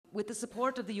With the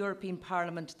support of the European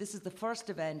Parliament, this is the first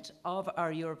event of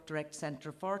our Europe Direct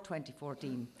Centre for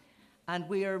 2014. And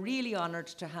we are really honoured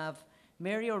to have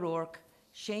Mary O'Rourke,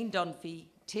 Shane Dunphy,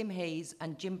 Tim Hayes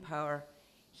and Jim Power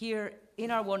here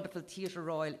in our wonderful Theatre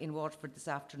Royal in Waterford this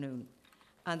afternoon.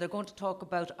 And they're going to talk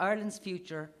about Ireland's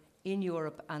future in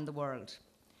Europe and the world.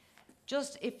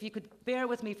 Just if you could bear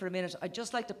with me for a minute, I'd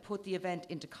just like to put the event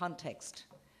into context.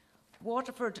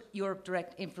 Waterford Europe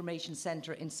Direct Information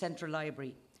Centre in Central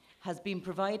Library has been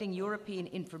providing European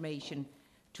information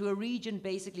to a region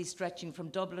basically stretching from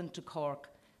Dublin to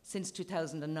Cork since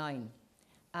 2009.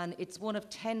 And it's one of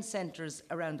 10 centres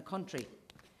around the country.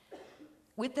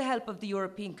 With the help of the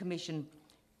European Commission,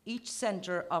 each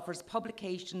centre offers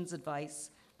publications, advice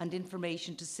and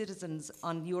information to citizens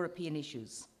on European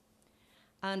issues.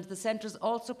 And the centres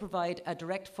also provide a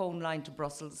direct phone line to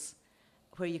Brussels,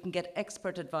 where you can get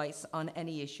expert advice on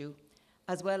any issue,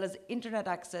 as well as internet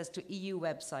access to EU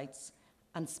websites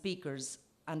and speakers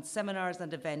and seminars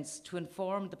and events to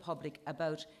inform the public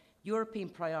about European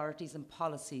priorities and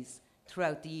policies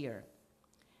throughout the year.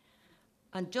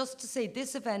 And just to say,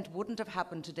 this event wouldn't have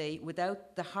happened today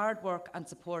without the hard work and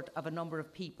support of a number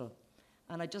of people.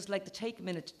 And I'd just like to take a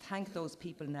minute to thank those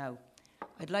people now.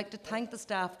 I'd like to thank the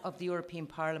staff of the European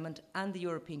Parliament and the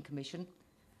European Commission.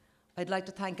 I'd like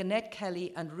to thank Annette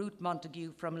Kelly and Ruth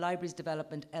Montague from Libraries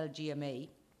Development LGMA.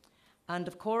 And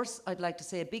of course, I'd like to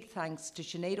say a big thanks to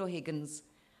Sinead O'Higgins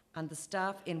and the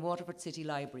staff in Waterford City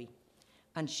Library,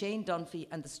 and Shane Dunphy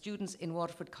and the students in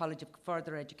Waterford College of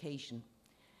Further Education.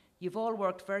 You've all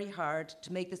worked very hard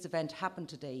to make this event happen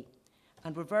today,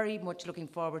 and we're very much looking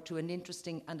forward to an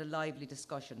interesting and a lively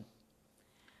discussion.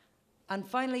 And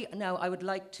finally, now I would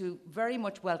like to very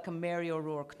much welcome Mary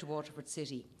O'Rourke to Waterford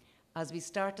City as we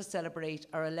start to celebrate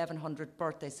our 1100th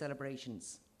birthday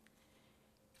celebrations.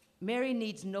 Mary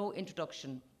needs no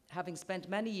introduction, having spent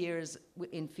many years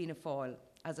in Fianna Fáil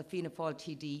as a Fianna Fáil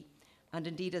TD and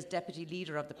indeed as deputy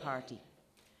leader of the party.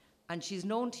 And she's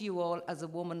known to you all as a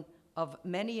woman of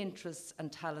many interests and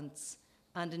talents,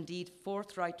 and indeed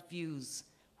forthright views,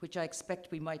 which I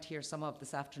expect we might hear some of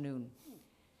this afternoon.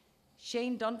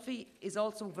 Shane Dunphy is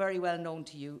also very well known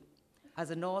to you as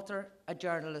an author, a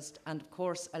journalist, and of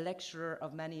course a lecturer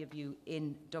of many of you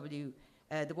in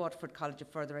the Waterford College of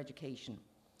Further Education.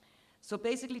 So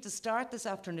basically, to start this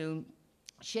afternoon,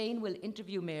 Shane will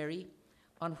interview Mary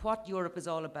on what Europe is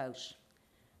all about.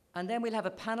 And then we'll have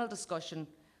a panel discussion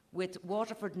with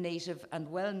Waterford native and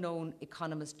well-known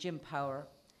economist Jim Power,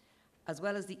 as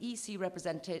well as the EC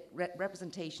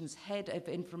representation's Head of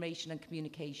Information and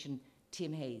Communication,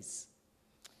 Tim Hayes.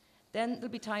 Then there'll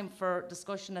be time for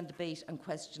discussion and debate and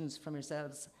questions from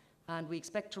yourselves, and we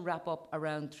expect to wrap up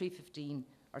around 3:15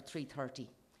 or 3:30.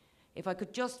 If I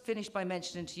could just finish by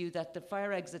mentioning to you that the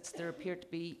fire exits, there appear to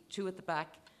be two at the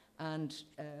back, and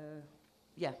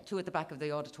two at the back of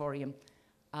the auditorium.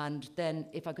 And then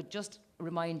if I could just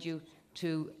remind you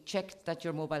to check that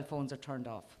your mobile phones are turned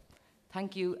off.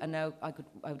 Thank you, and now I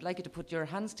would like you to put your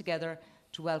hands together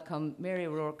to welcome Mary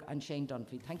O'Rourke and Shane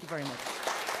Dunphy. Thank you very much.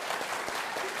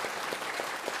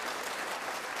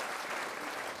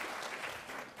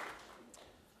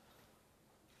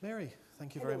 Mary,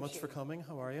 thank you very much for coming.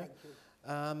 How are you?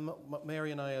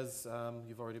 Mary and I, as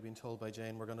you've already been told by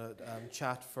Jane, we're going to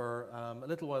chat for a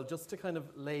little while just to kind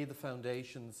of lay the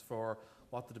foundations for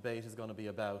what the debate is going to be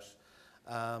about.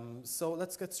 So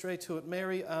let's get straight to it.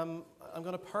 Mary, I'm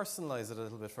going to personalise it a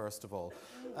little bit first of all.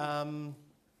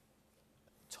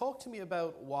 Talk to me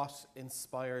about what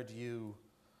inspired you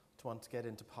to want to get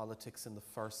into politics in the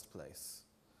first place.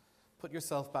 Put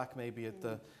yourself back maybe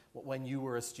at when you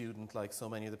were a student, like so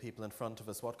many of the people in front of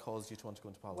us. What caused you to want to go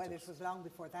into politics? Well, it was long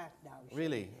before that now.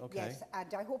 Really? Okay. Yes,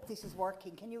 and I hope this is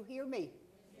working. Can you hear me?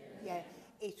 Yes.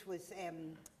 Yeah, it was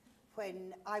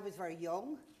when I was very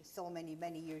young, so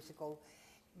many years ago.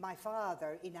 My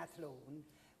father in Athlone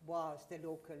was the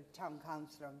local town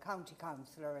councillor and county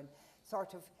councillor and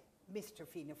sort of Mr.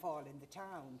 Fianna Fáil in the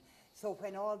town. So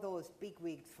when all those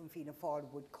bigwigs from Fianna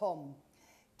Fáil would come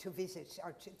to visit,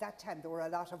 or that time there were a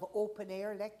lot of open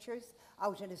air lectures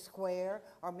out in a square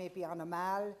or maybe on a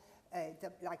mall,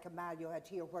 like a mall you had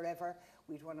here, wherever.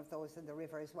 We had one of those in the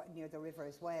river near the river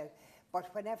as well.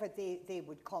 But whenever they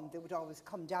would come, they would always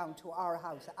come down to our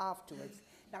house afterwards.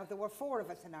 Now there were four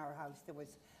of us in our house. There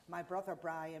was my brother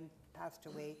Brian, passed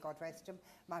away, God rest him.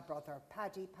 My brother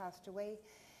Paddy passed away.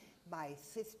 My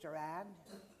sister Anne,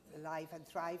 alive and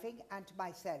thriving, and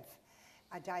myself.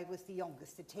 And I was the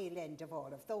youngest, the tail end of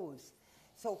all of those.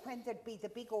 So when there'd be the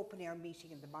big open air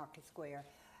meeting in the market square,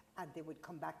 and they would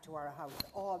come back to our house,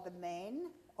 all the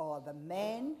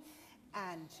men,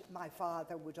 and my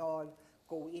father would all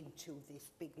go into this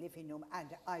big living room, and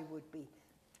I would be,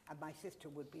 and my sister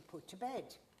would be put to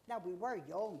bed. Now, we were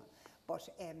young, but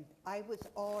I was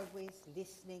always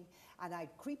listening, and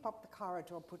I'd creep up the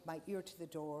corridor, put my ear to the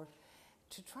door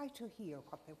to try to hear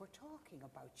what they were talking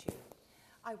about, Jane.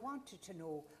 I wanted to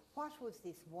know what was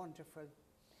this wonderful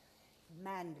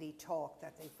manly talk,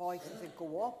 that their voices would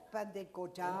go up and they'd go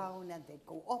down and they'd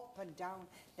go up and down,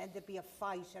 then there'd be a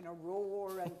fight and a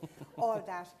roar and all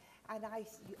that. And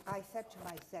I said to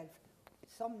myself,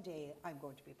 someday I'm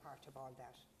going to be part of all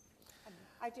that. And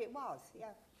I did, yeah.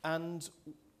 And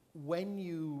when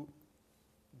you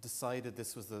decided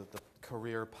this was the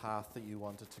career path that you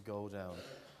wanted to go down,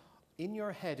 in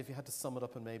your head, if you had to sum it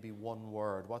up in maybe one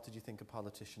word, what did you think a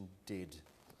politician did?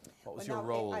 What was your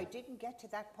role? I didn't get to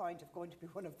that point of going to be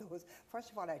one of those.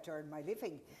 First of all, I earned my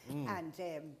living, and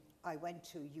I went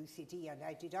to UCD and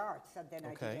I did arts, and then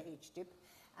I did a HDip,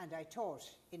 and I taught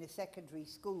in a secondary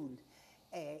school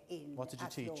in What did you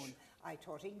teach? I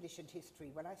taught English and history.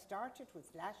 When I started with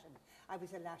Latin, I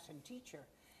was a Latin teacher.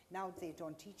 Now they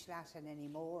don't teach Latin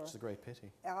anymore. It's a great pity.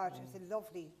 It was a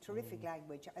lovely, terrific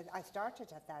language. I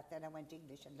started at that, then I went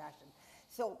English and Latin.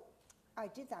 So I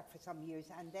did that for some years,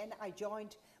 and then I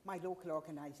joined my local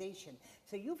organisation.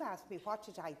 So you've asked me, what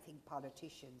did I think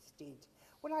politicians did?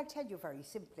 Well, I'll tell you very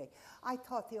simply. I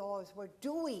thought they always were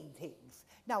doing things.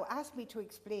 Now, ask me to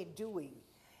explain doing.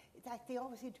 That they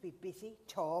always seem to be busy,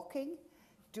 talking,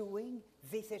 doing,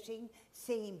 visiting,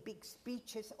 saying big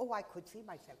speeches. Oh, I could see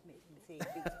myself saying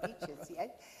big speeches, yes.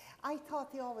 I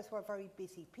thought they always were very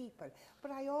busy people,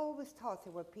 but I always thought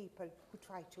they were people who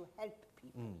tried to help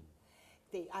people.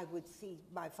 I would see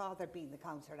my father being the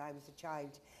councillor, I was a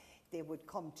child, they would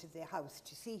come to the house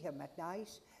to see him at night.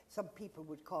 Some people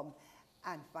would come,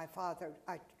 and my father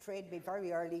trained me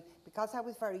very early, because I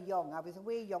was very young. I was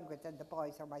way younger than the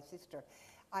boys or my sister.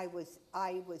 I was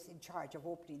in charge of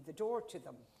opening the door to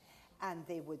them, and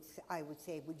I would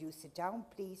say, "Would you sit down,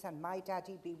 please, and my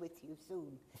daddy be with you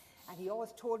soon." And he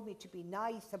always told me to be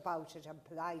nice about it and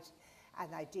polite,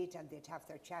 and I did, and they'd have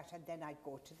their chat, and then I'd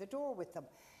go to the door with them.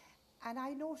 And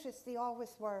I noticed they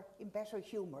always were in better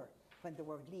humour when they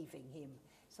were leaving him.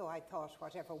 So I thought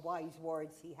whatever wise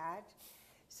words he had.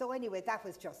 So anyway, that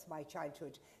was just my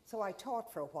childhood. So I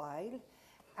taught for a while,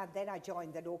 and then I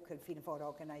joined the local Fianna Fáil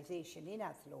organisation in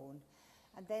Athlone.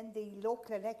 And then the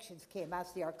local elections came,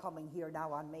 as they are coming here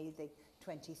now on May the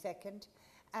 22nd.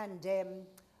 And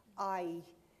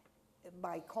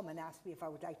my Common asked me if I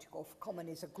would like to go, Common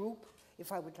is a group,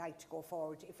 if I would like to go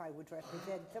forward, if I would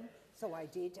represent them. So I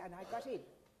did, and I got in.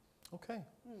 Okay.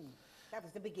 That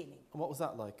was the beginning. And what was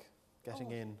that like,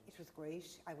 getting in? It was great.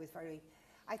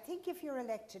 I think if you're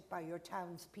elected by your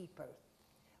townspeople,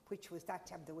 which was that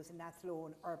time, there was an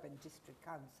Athlone Urban District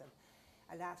Council.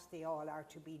 Alas, they all are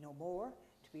to be no more,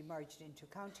 to be merged into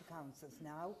county councils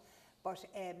now. But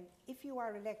if you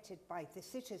are elected by the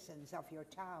citizens of your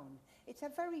town, it's a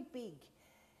very big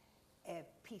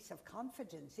piece of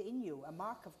confidence in you, a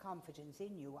mark of confidence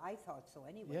in you. I thought so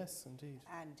anyway. Yes, indeed.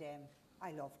 And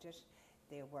I loved it.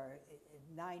 There were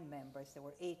 9 members. There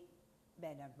were 8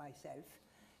 men and myself,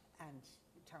 and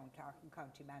town clerk and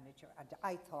county manager. And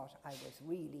I thought I was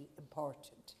really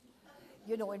important.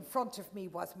 You know, in front of me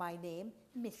was my name,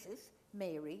 Mrs.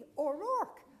 Mary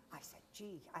O'Rourke. I said,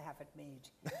 gee, I have it made.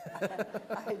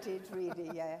 I did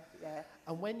really, yeah.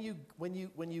 And when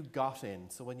you got in,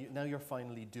 so now you're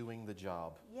finally doing the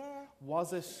job. Yeah.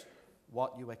 Was it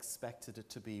what you expected it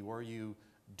to be? Were you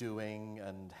doing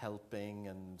and helping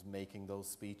and making those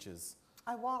speeches?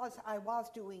 I was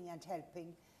doing and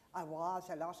helping. A lot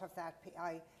of that.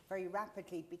 I very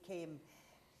rapidly became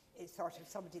sort of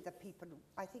somebody that people,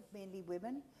 I think mainly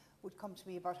women, would come to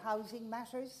me about housing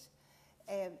matters.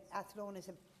 Athlone is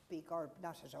a big urban,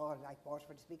 not at all like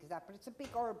Waterford as big as that, but it's a big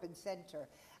urban centre,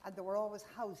 and there were always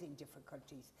housing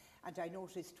difficulties. And I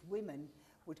noticed women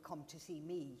would come to see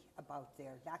me about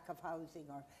their lack of housing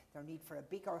or their need for a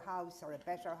bigger house or a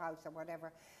better house or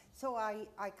whatever. So I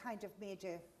kind of made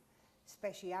a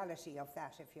speciality of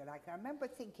that, if you like. I remember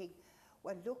thinking,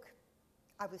 well, look,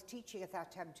 I was teaching at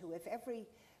that time too. If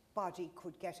everybody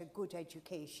could get a good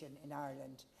education in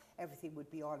Ireland, everything would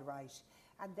be all right.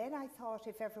 And then I thought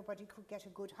if everybody could get a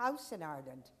good house in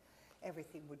Ireland,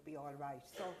 everything would be all right.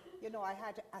 So, you know, I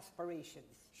had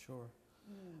aspirations. Sure.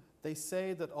 They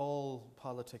say that all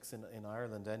politics in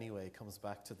Ireland anyway comes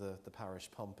back to the parish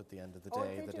pump at the end of the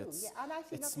day. They that do. it's, And I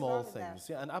see it's nothing small wrong with things.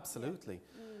 that. Yeah, and absolutely.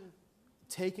 Yeah.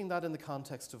 Taking that in the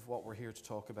context of what we're here to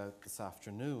talk about this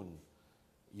afternoon,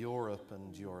 Europe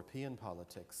and European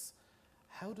politics,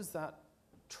 how does that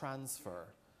transfer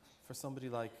for somebody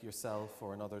like yourself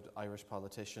or another Irish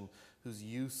politician who's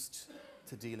used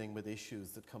to dealing with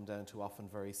issues that come down to often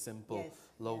very simple Yes,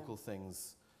 local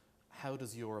things. How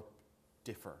does Europe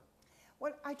differ?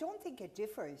 Well, I don't think it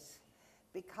differs,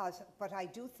 but I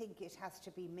do think it has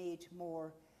to be made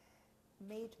more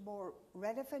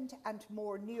relevant and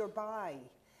more nearby.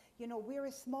 You know, we're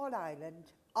a small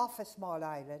island,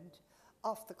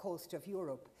 off the coast of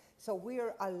Europe. So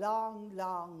we're a long,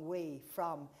 long way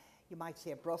from, you might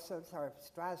say, Brussels or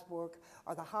Strasbourg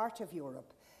or the heart of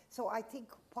Europe. So I think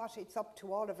what it's up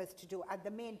to all of us to do, and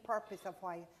the main purpose of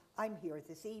why I'm here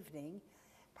this evening,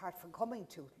 apart from coming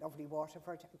to lovely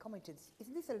Waterford,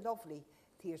 isn't this a lovely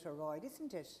Theatre Royal,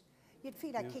 isn't it? You'd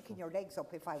feel like kicking your legs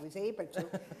up if I was able to,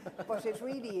 but it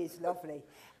really is lovely.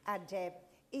 And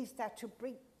is that to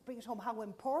bring it home how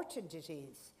important it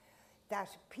is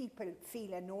that people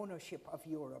feel an ownership of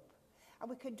Europe. And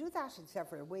we can do that in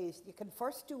several ways. You can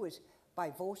first do it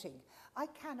by voting. I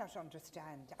cannot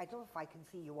understand, I don't know if I can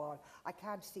see you all, I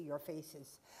can't see your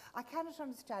faces. I cannot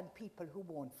understand people who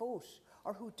won't vote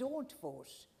or who don't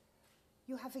vote.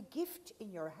 You have a gift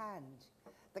in your hand.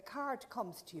 The card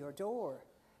comes to your door,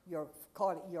 your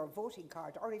voting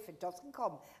card, or if it doesn't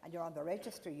come and you're on the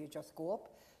register, you just go up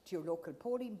to your local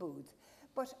polling booth.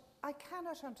 But I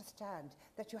cannot understand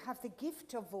that you have the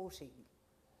gift of voting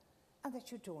and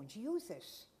that you don't use it.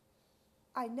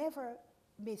 I never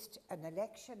missed an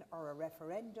election or a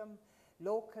referendum,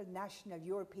 local, national,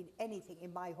 European, anything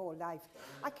in my whole life.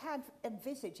 I can't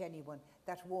envisage anyone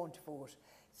that won't vote.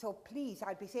 So please,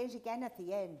 I'll be saying it again at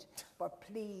the end, but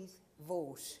please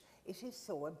vote. It is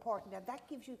so important, and that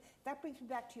brings me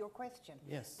back to your question.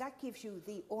 Yes. That gives you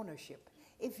the ownership.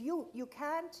 If you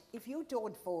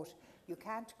don't vote, you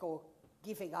can't go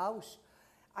giving out.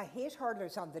 I hate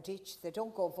hurlers on the ditch. They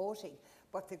don't go voting,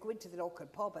 but they go into the local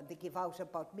pub and they give out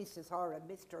about Mrs. Her and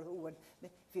Mr. Who. And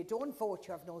if you don't vote,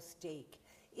 you have no stake.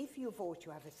 If you vote,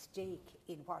 you have a stake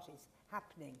in what is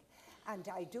happening. And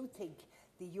I do think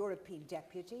the European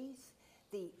deputies,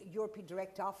 the European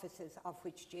direct offices of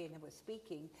which Jane was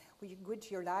speaking, where you can go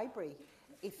into your library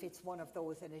if it's one of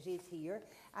those, and it is here,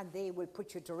 and they will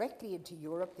put you directly into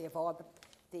Europe. They have all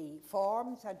the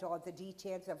forms and all the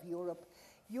details of Europe.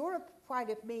 Europe, while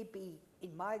it may be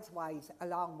in miles-wise a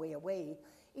long way away,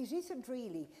 it isn't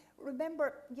really.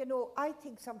 Remember, you know, I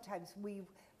think sometimes we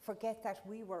forget that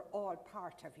we were all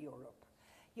part of Europe.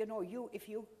 You know, if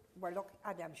you were looking,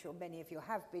 and I'm sure many of you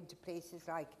have been to places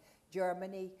like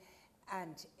Germany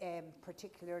and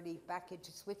particularly back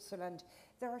into Switzerland,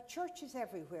 there are churches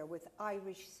everywhere with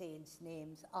Irish saints'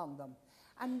 names on them.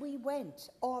 And we went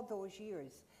all those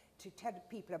years to tell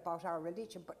people about our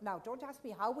religion. But now, don't ask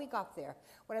me how we got there.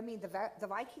 Well, I mean, the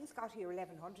Vikings got here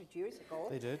 1,100 years ago.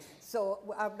 They did.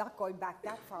 So I'm not going back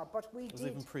that far, but we did. It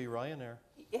was even pre-Ryanair.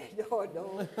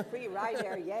 No,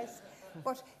 pre-Ryanair, yes.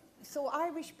 But so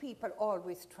Irish people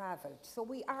always travelled. So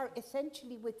we are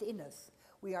essentially within us.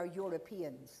 We are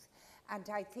Europeans. And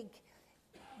I think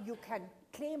you can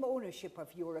claim ownership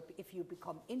of Europe if you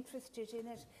become interested in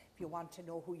it, if you want to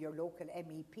know who your local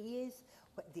MEP is,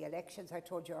 the elections I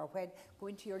told you are when, go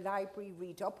into your library,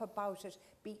 read up about it,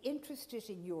 be interested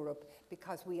in Europe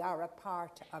because we are a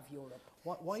part of Europe.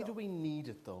 Why do we need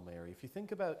it though, Mary? If you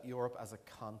think about Europe as a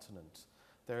continent,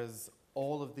 there's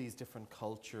all of these different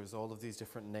cultures, all of these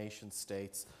different nation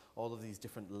states, all of these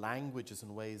different languages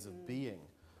and ways of being.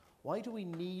 Why do we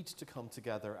need to come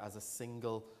together as a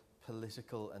single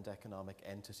political and economic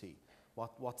entity?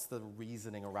 What's the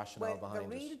reasoning or rationale behind it?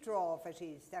 The real draw of it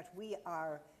is that we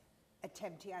are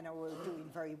attempting, and we're doing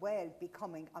very well,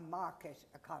 becoming a market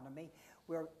economy.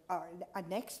 We're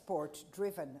an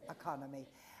export-driven economy.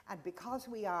 And because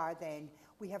we are then,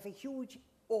 we have a huge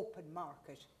open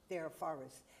market there for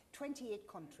us. 28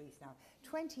 countries now.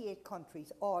 28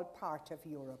 countries, all part of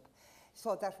Europe.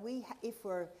 So that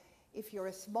if you're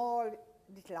a small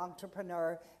little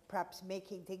entrepreneur, perhaps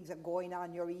making things and going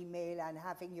on your email and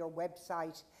having your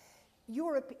website,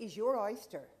 Europe is your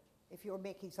oyster if you're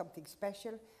making something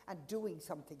special and doing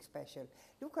something special.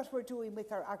 Look what we're doing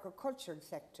with our agricultural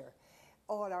sector,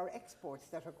 all our exports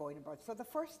that are going about. So the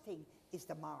first thing is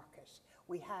the market.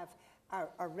 We have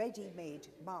a ready-made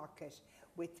market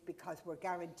because we're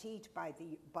guaranteed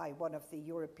by one of the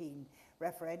European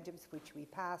referendums which we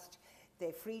passed,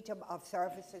 the freedom of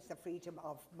services, the freedom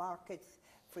of markets,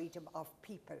 freedom of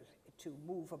people to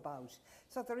move about.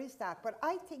 So there is that. But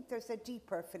I think there's a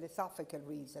deeper philosophical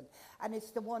reason. And it's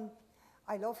the one,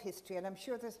 I love history, and I'm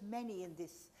sure there's many in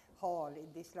this hall, in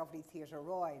this lovely Theatre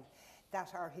Royal,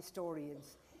 that are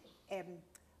historians.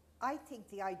 I think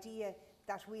the idea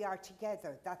that we are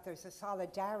together, that there's a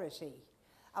solidarity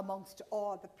amongst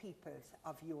all the peoples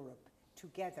of Europe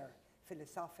together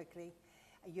philosophically.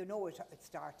 You know, it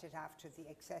started after the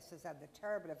excesses and the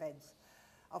terrible events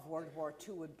of World War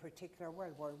II in particular,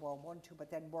 well, World War I too, but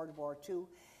then World War II,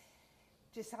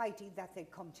 deciding that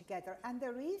they'd come together. And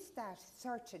there is that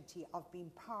certainty of being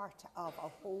part of a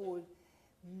whole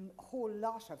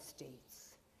lot of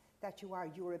states, that you are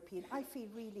European. I feel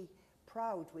really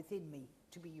proud within me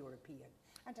to be European,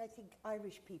 and I think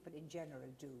Irish people in general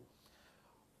do.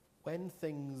 When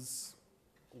things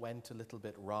went a little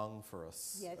bit wrong for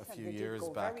us Yes, a and few they did years go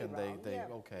back, very and wrong, they yeah.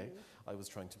 okay, I was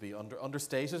trying to be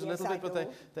understated a Yes, little I bit,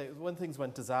 but know. when things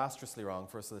went disastrously wrong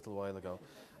for us a little while ago,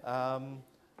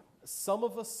 some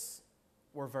of us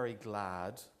were very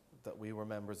glad that we were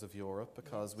members of Europe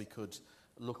because we could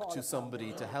look Call to upon somebody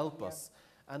them. to help Yeah. us,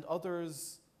 and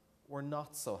others were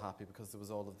not so happy because there was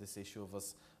all of this issue of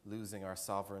us losing our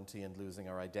sovereignty and losing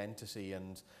our identity,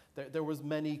 and there was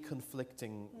many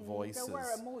conflicting voices. There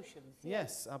were emotions.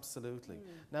 Yes, absolutely.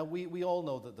 Now, we all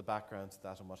know that the background to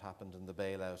that and what happened in the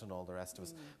bailout and all the rest of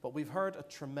us, but we've heard a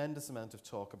tremendous amount of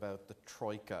talk about the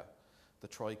Troika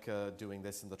doing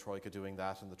this and the Troika doing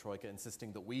that and the Troika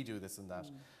insisting that we do this and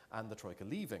that and the Troika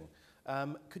leaving.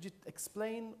 Could you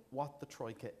explain what the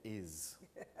Troika is?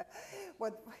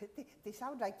 Well, they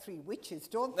sound like three witches,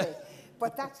 don't they?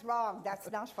 But that's wrong. That's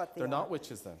not what they are. They're not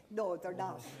witches then? No, they're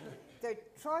not. The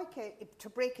Troika, to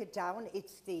break it down,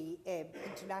 it's the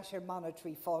International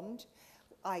Monetary Fund,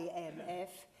 IMF.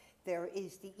 There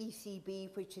is the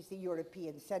ECB, which is the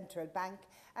European Central Bank,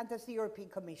 and there's the European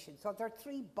Commission. So there are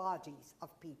three bodies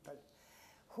of people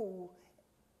who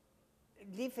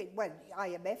live in, well,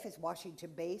 IMF is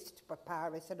Washington-based, but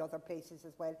Paris and other places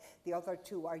as well. The other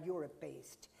two are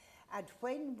Europe-based. And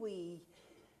when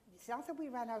it's not that we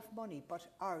ran out of money, but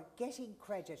our getting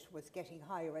credit was getting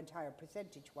higher and higher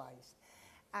percentage-wise.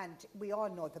 And we all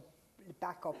know the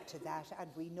backup to that, and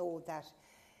we know that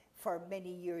for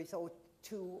many years,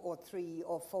 2 or 3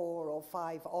 or 4 or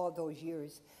 5, all those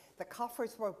years, the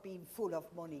coffers were being full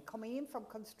of money coming in from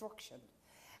construction.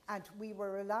 And we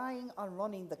were relying on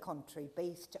running the country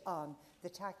based on the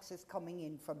taxes coming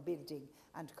in from building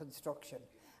and construction.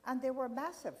 And they were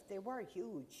massive, they were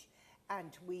huge.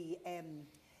 And we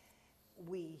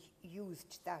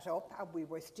used that up, and we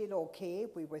were still okay,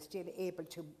 we were still able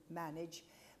to manage.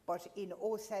 But in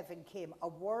 2007 came a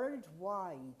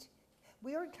worldwide,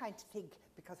 we were trying to think,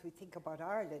 because we think about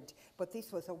Ireland, but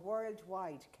this was a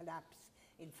worldwide collapse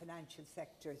in financial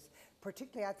sectors,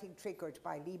 particularly I think triggered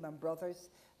by Lehman Brothers.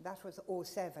 That was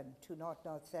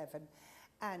 2007.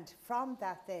 And from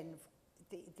that then,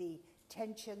 the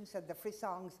tensions and the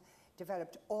frisons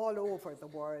developed all over the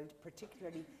world,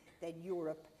 particularly then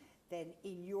Europe. Then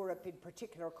in Europe, in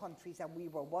particular countries, and we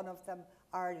were one of them,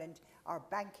 Ireland, our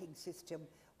banking system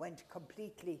went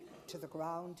completely to the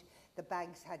ground. The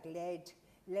banks had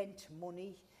lent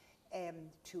money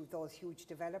to those huge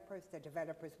developers. The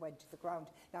developers went to the ground.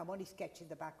 Now I'm only sketching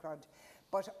the background,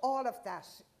 but all of that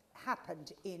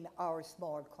happened in our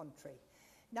small country.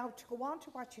 Now to go on to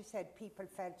what you said,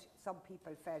 some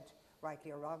people felt,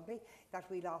 rightly or wrongly, that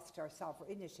we lost our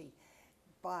sovereignty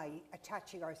by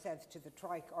attaching ourselves to the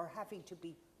Troika or having to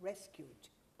be rescued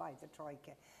by the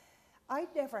Troika.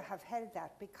 I'd never have held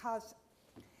that, because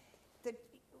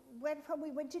when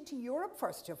we went into Europe,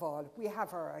 first of all, we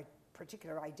have our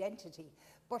particular identity,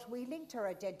 but we linked our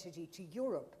identity to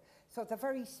Europe. So the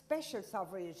very special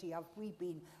sovereignty of we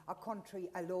being a country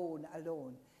alone.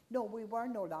 No, we were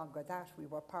no longer that, we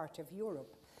were part of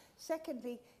Europe.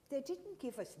 Secondly, they didn't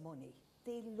give us money,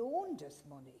 they loaned us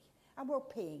money, and we're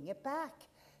paying it back.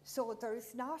 So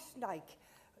there's not like,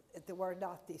 there were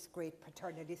not this great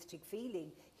paternalistic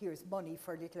feeling, here's money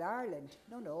for little Ireland.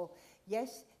 No.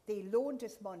 Yes, they loaned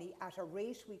us money at a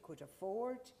rate we could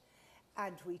afford,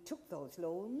 and we took those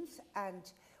loans,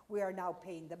 and we are now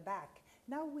paying them back.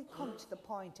 Now we come to the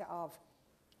point of,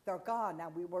 they're gone,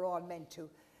 and we were all meant to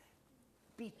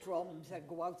beat drums and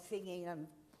go out singing and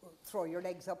throw your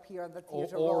legs up here on the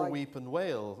theatre. Or weep and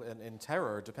wail in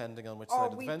terror, depending on which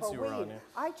side of the fence you were on. Yeah.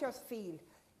 I just feel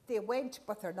they went,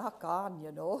 but they're not gone,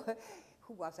 you know.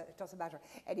 Who was it? It doesn't matter.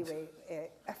 Anyway,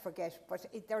 I forget. But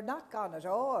they're not gone at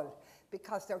all,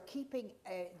 because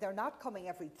they're not coming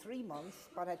every 3 months,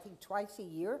 but I think twice a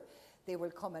year they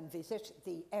will come and visit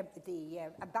the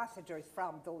ambassadors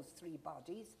from those 3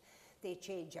 bodies. They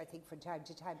change, I think, from time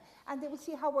to time. And they will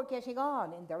see how we're getting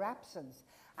on in their absence.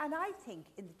 And I think,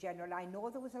 in general, I know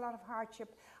there was a lot of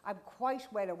hardship. I'm quite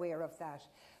well aware of that.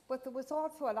 But there was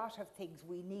also a lot of things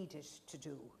we needed to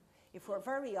do, if we're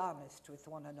very honest with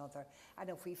one another, and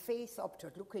if we face up to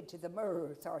it, look into the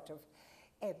mirror, sort of,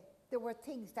 there were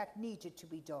things that needed to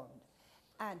be done.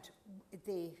 And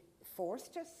they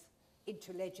forced us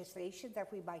into legislation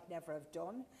that we might never have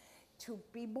done. to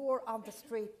be more on the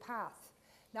straight path.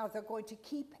 Now, they're going to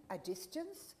keep a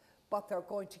distance, but they're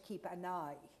going to keep an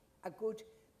eye, a good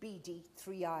beady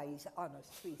 3 eyes on us,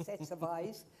 3 sets of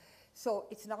eyes. So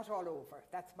it's not all over.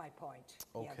 That's my point.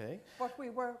 Okay. Yeah. But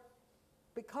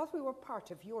because we were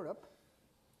part of Europe,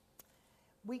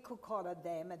 we could call on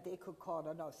them and they could call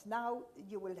on us. Now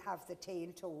you will have the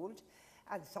tale told,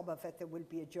 and some of it there will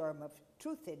be a germ of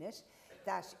truth in it,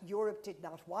 that Europe did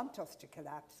not want us to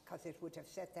collapse because it would have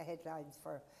set the headlines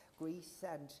for Greece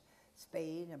and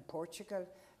Spain and Portugal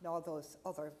and all those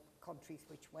other countries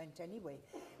which went anyway.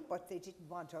 But they didn't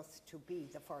want us to be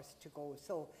the first to go.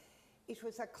 So it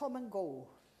was a come and go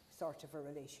sort of a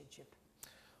relationship.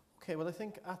 Okay, well, I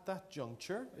think at that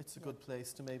juncture, it's a good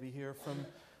place to maybe hear from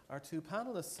our 2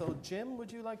 panellists. So, Jim,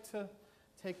 would you like to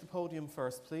take the podium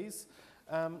first, please?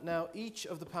 Now, each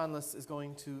of the panellists is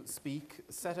going to speak,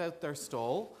 set out their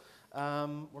stall.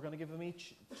 We're going to give them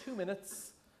each 2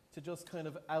 minutes to just kind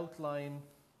of outline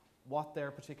what their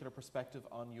particular perspective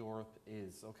on Europe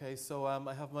is. Okay, so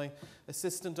I have my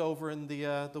assistant over in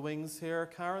the wings here,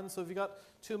 Karen. So have you got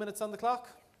 2 minutes on the clock?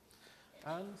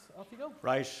 And off you go.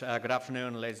 Right, good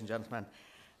afternoon, ladies and gentlemen.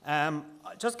 I'll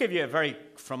just give you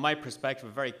from my perspective,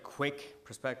 a very quick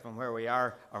perspective on where we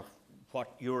are or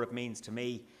what Europe means to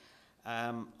me.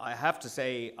 I have to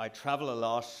say I travel a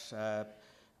lot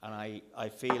and I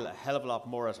feel a hell of a lot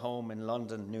more at home in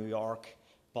London, New York,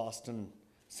 Boston,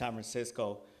 San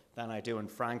Francisco than I do in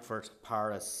Frankfurt,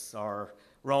 Paris or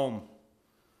Rome.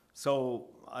 So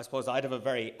I suppose I'd have a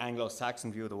very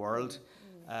Anglo-Saxon view of the world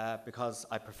because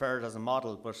I prefer it as a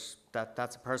model, but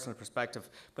that's a personal perspective.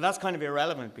 But that's kind of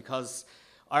irrelevant because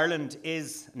Ireland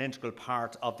is an integral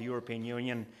part of the European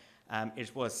Union.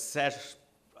 It was set,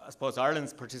 I suppose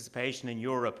Ireland's participation in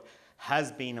Europe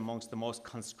has been amongst the most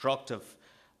constructive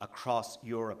across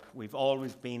Europe. We've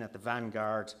always been at the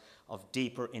vanguard of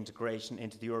deeper integration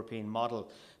into the European model.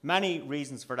 Many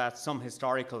reasons for that, some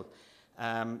historical,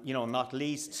 not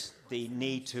least the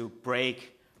need to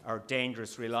break our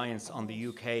dangerous reliance on the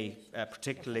UK,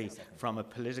 particularly from a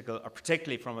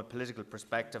political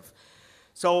perspective.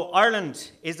 So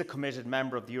Ireland is a committed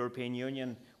member of the European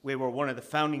Union. We were one of the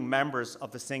founding members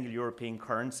of the single European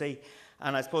currency.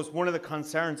 And I suppose one of the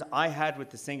concerns I had with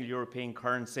the single European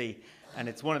currency, and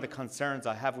it's one of the concerns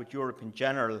I have with Europe in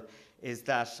general, is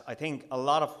that I think a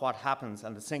lot of what happens,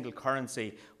 and the single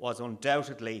currency was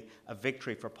undoubtedly a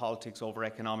victory for politics over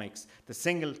economics. The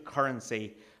single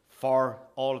currency for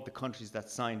all of the countries that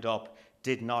signed up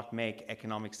did not make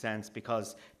economic sense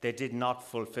because they did not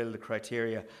fulfill the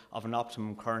criteria of an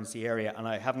optimum currency area, and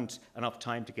I haven't enough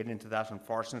time to get into that,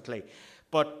 unfortunately.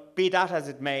 But be that as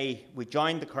it may, we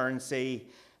joined the currency,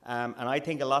 and I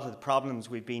think a lot of the problems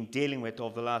we've been dealing with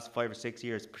over the last 5 or 6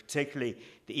 years, particularly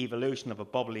the evolution of a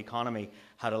bubble economy,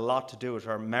 had a lot to do with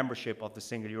our membership of the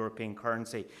single European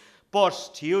currency.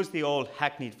 But to use the old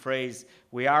hackneyed phrase,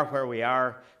 we are where we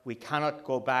are. We cannot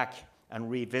go back and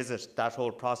revisit that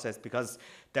whole process because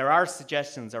there are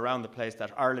suggestions around the place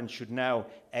that Ireland should now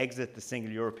exit the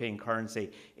single European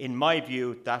currency. In my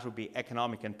view, that would be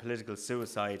economic and political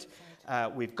suicide.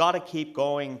 We've got to keep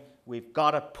going. We've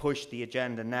got to push the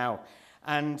agenda now.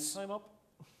 And time up.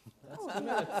 That's 2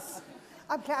 minutes.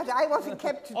 I'm glad I wasn't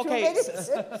kept to 2 okay, minutes.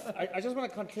 I just want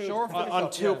to conclude on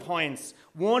 2 points.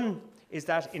 One is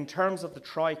that in terms of the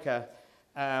Troika,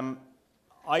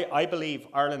 I believe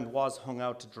Ireland was hung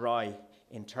out to dry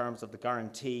in terms of the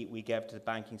guarantee we gave to the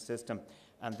banking system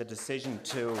and the decision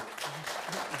to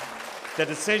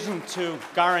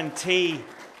guarantee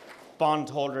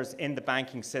bondholders in the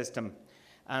banking system.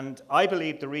 And I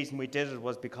believe the reason we did it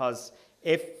was because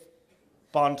if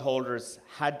bondholders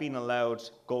had been allowed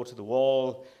go to the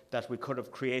wall, that we could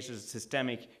have created a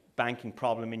systemic banking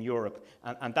problem in Europe.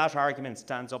 And that argument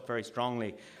stands up very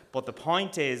strongly. But the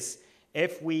point is,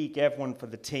 if we gave one for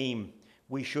the team,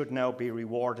 we should now be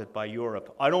rewarded by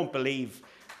Europe. I don't believe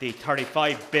the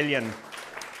 35 billion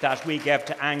that we gave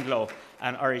to Anglo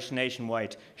and Irish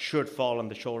Nationwide should fall on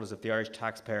the shoulders of the Irish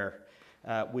taxpayer.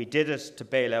 We did it to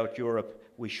bail out Europe.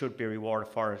 We should be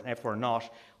rewarded for it. And if we're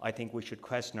not, I think we should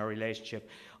question our relationship.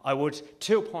 I would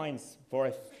 2 points before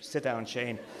I sit down,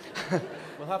 Shane.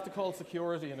 We'll have to call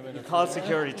security in a minute. Call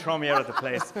security, throw me out of the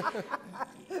place.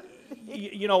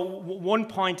 One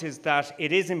point is that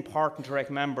it is important to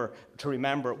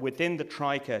remember within the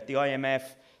Troika, the IMF,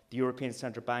 the European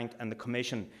Central Bank and the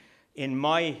Commission. In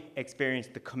my experience,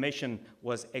 the Commission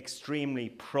was extremely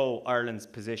pro-Ireland's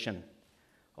position.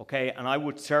 Okay, and I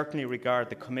would certainly regard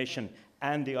the Commission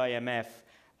and the IMF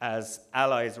as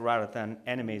allies rather than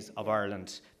enemies of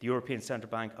Ireland. The European Central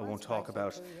Bank I won't talk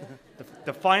about.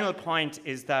 The final point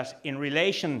is that in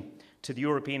relation to the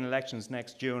European elections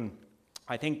next June,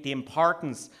 I think the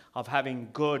importance of having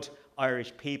good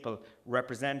Irish people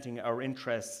representing our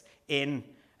interests in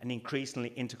an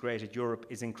increasingly integrated Europe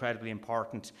is incredibly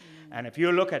important. And if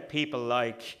you look at people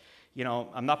like, you know,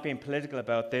 I'm not being political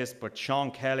about this, but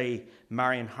Sean Kelly,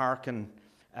 Marion Harkin,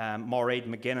 Mairead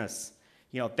McGuinness,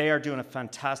 you know, they are doing a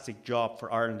fantastic job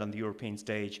for Ireland on the European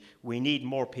stage. We need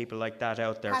more people like that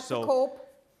out there. Pat the Cope.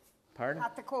 Pardon?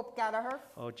 Pat the Cope Gallagher.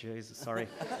 Oh, Jesus, sorry.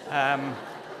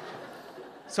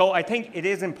 So I think it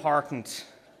is important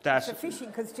that, It's a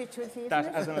fishing constituency, that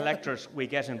isn't it? as an electorate we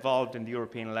get involved in the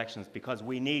European elections, because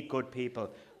we need good people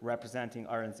representing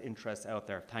Ireland's interests out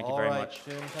there. Thank you very much.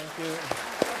 Jim, thank you.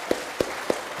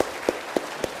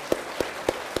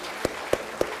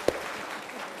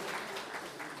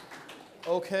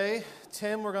 Okay,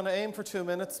 Tim, we're going to aim for 2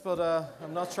 minutes, but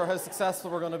I'm not sure how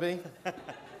successful we're going to be.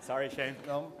 Sorry, Shane.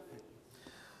 No.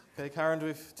 Okay, Karen, do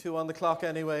we have 2 on the clock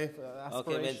anyway,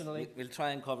 aspirationally? Okay, we'll try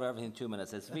and cover everything in 2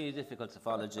 minutes. It's really difficult to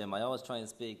follow Jim. I always try and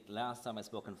speak. Last time I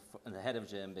spoke ahead of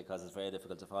Jim because it's very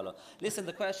difficult to follow. Listen,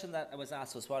 the question that I was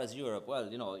asked was, what is Europe? Well,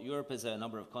 you know, Europe is a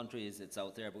number of countries. It's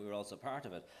out there, but we're also part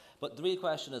of it. But the real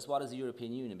question is, what is the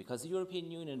European Union? Because the European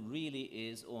Union really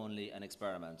is only an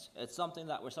experiment. It's something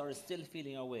that we're sort of still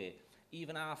feeling our way.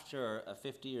 Even after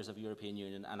 50 years of European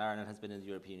Union, and Ireland has been in the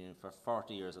European Union for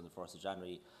 40 years on the 1st of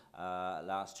January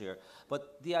last year.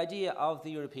 But the idea of the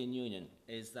European Union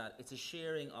is that it's a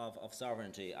sharing of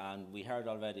sovereignty, and we heard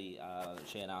already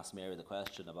Shane asked Mary the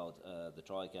question about the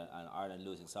Troika and Ireland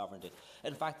losing sovereignty.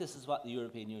 In fact, this is what the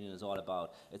European Union is all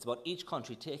about. It's about each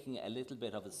country taking a little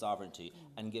bit of its sovereignty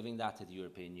and giving that to the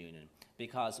European Union.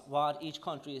 Because what each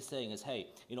country is saying is, hey,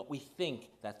 you know, we think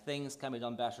that things can be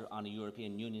done better on a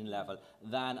European Union level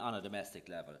than on a domestic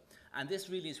level. And this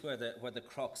really is where the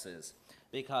crux is.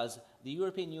 Because the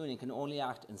European Union can only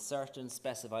act in certain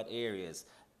specified areas.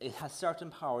 It has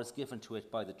certain powers given to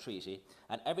it by the treaty,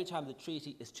 and every time the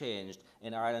treaty is changed,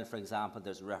 in Ireland, for example,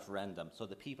 there's a referendum, so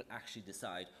the people actually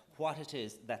decide what it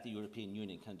is that the European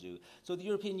Union can do. So the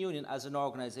European Union as an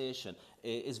organisation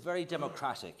is very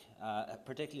democratic,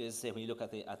 particularly, as I say, when you look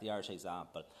at the Irish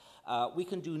example. We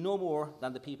can do no more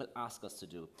than the people ask us to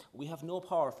do. We have no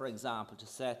power, for example, to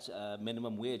set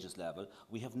minimum wages level.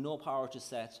 We have no power to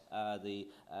set the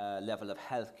level of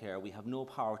healthcare. We have no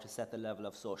power to set the level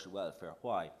of social welfare.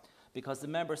 Why? Because the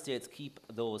member states keep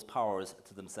those powers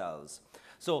to themselves.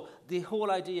 So the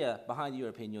whole idea behind the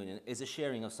European Union is a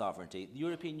sharing of sovereignty. The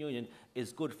European Union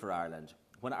is good for Ireland.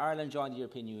 When Ireland joined the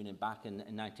European Union back in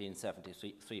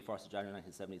 1973, 1st of January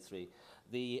 1973,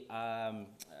 the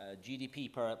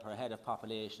GDP per head of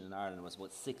population in Ireland was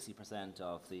about 60%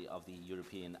 of the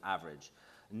European average.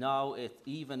 Now,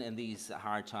 even in these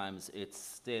hard times, it's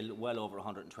still well over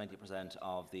 120%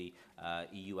 of the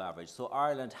EU average. So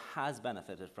Ireland has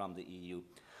benefited from the EU.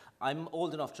 I'm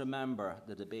old enough to remember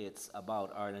the debates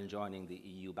about Ireland joining the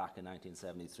EU back in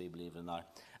 1973, believe it or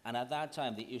not. And at that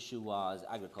time, the issue was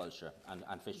agriculture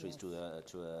and fisheries to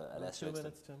a lesser extent. 2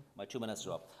 minutes, Tim. My 2 minutes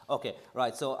are up. Okay,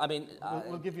 right. So I mean,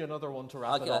 we'll give you another one to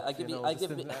wrap it up.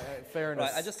 Fairness.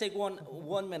 Right, I just take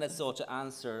one minute so to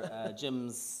answer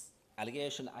Jim's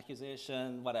allegation,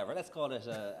 accusation, whatever. Let's call it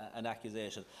an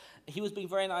accusation. He was being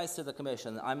very nice to the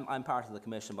Commission. I'm part of the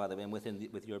Commission, by the way. I'm with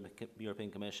the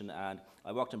European Commission, and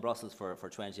I worked in Brussels for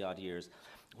 20 odd years.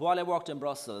 While I worked in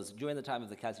Brussels, during the time of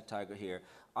the Celtic Tiger here,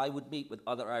 I would meet with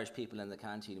other Irish people in the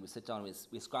canteen. We sit down,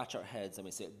 we scratch our heads, and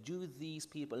we say, do these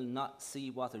people not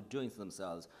see what they're doing to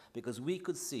themselves? Because we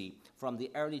could see from the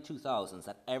early 2000s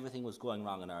that everything was going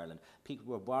wrong in Ireland. People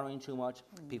were borrowing too much,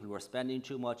 people were spending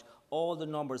too much, all the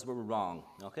numbers were wrong,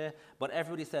 okay? But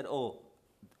everybody said, oh,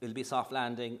 it'll be soft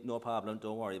landing, no problem,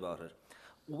 don't worry about it.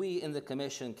 We in the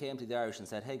Commission came to the Irish and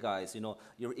said, hey guys, you know,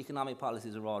 your economic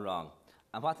policies are all wrong.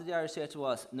 And what did the Irish say to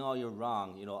us? No, you're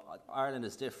wrong. You know, Ireland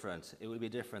is different. It will be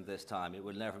different this time. It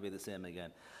will never be the same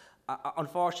again.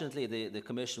 Unfortunately, the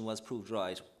Commission was proved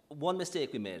right. One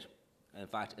mistake we made, in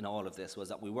fact, in all of this, was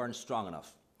that we weren't strong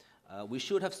enough. We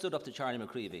should have stood up to Charlie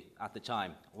McCreevy at the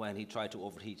time when he tried to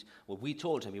overheat. Well, we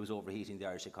told him he was overheating the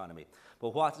Irish economy. But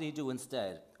what did he do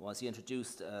instead? Was he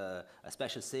introduced a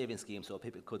special savings scheme so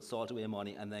people could salt away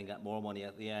money and then get more money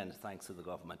at the end, thanks to the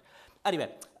government.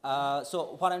 Anyway,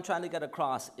 so what I'm trying to get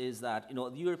across is that, you know,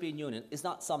 the European Union is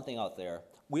not something out there.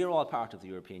 We're all part of the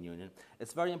European Union.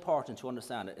 It's very important to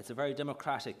understand it. It's a very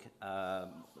democratic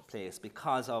place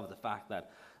because of the fact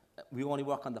that we only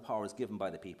work on the powers given by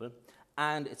the people.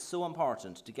 And it's so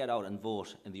important to get out and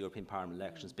vote in the European Parliament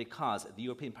elections because the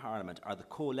European Parliament are the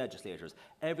co-legislators.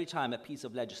 Every time a piece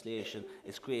of legislation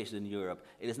is created in Europe,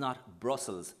 it is not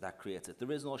Brussels that creates it.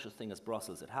 There is no such thing as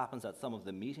Brussels. It happens that some of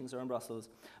the meetings are in Brussels,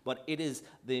 but it is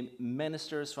the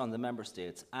ministers from the member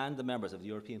states and the members of the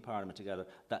European Parliament together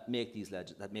that make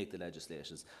the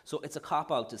legislations. So it's a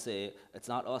cop-out to say it's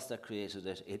not us that created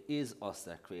it, it is us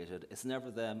that created it. It's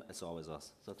never them, it's always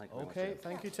us. So thank you very much. Okay,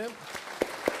 thank you, Tim.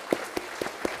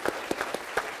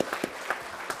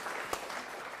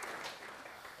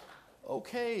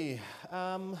 Okay,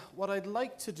 what I'd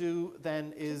like to do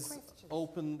then is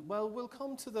open. Well, we'll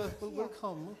come to the. We'll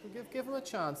come. We'll give them a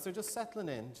chance. They're just settling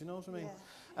in. Do you know what I mean?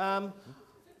 Yeah.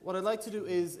 What I'd like to do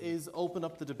is open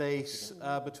up the debate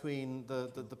between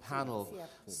the panel.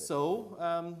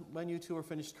 So, when you two are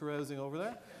finished carousing over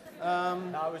there,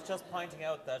 No, I was just pointing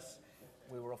out that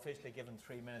we were officially given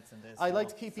 3 minutes in this. I like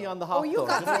to keep you on the hop. Oh, you though.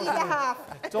 got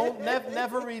 3.5. Don't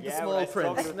never read the Yeah, small well, I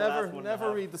struggled print. with the last one Never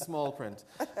and a read the small print.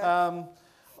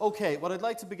 Okay, what I'd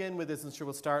like to begin with is, and sure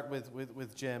we'll start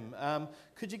with Jim.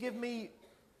 Could you give me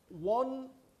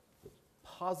one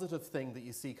positive thing that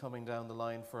you see coming down the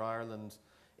line for Ireland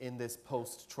in this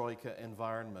post-Troika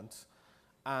environment,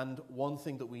 and one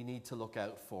thing that we need to look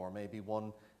out for, maybe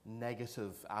one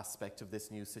negative aspect of this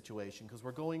new situation, because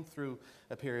we're going through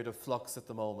a period of flux at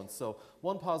the moment. So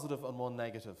one positive and one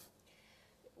negative.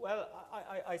 Well,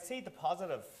 I see the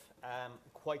positive.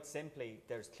 Quite simply,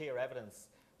 there's clear evidence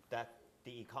that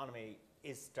the economy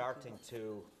is starting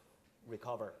to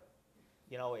recover.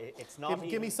 You know, it's not.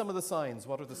 Give me some of the signs.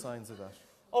 What are the signs of that?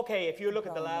 Okay, if you look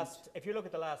at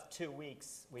the last 2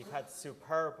 weeks, we've had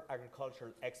superb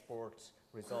agricultural export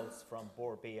results from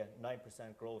Borbia,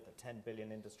 9% growth, a 10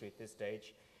 billion industry at this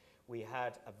stage. We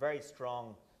had a very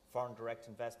strong foreign direct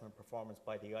investment performance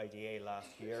by the IDA last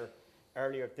year.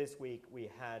 Earlier this week, we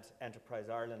had Enterprise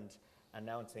Ireland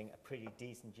announcing a pretty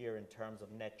decent year in terms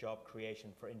of net job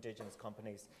creation for indigenous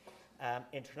companies.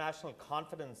 International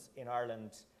confidence in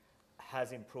Ireland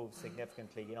has improved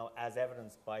significantly, you know, as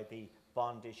evidenced by the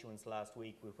bond issuance last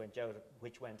week, which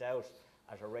went out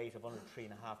at a rate of under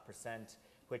 3.5%,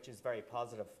 which is very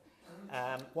positive.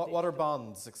 What are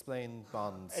bonds? Explain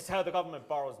bonds. It's how the government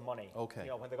borrows money. Okay. You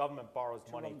know, when the government borrows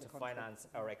money to finance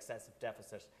our excessive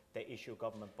deficit, they issue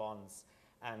government bonds,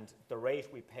 and the rate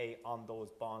we pay on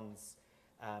those bonds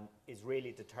is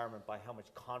really determined by how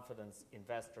much confidence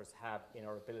investors have in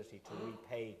our ability to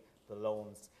repay the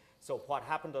loans. So what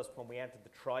happened to us when we entered the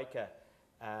Troika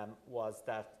was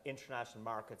that international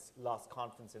markets lost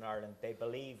confidence in Ireland. They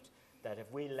believed that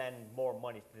if we lend more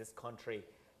money to this country,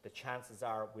 the chances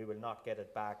are we will not get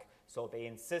it back. So they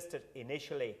insisted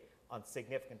initially on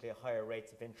significantly higher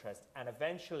rates of interest, and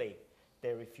eventually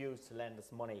they refused to lend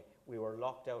us money. We were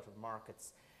locked out of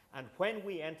markets. And when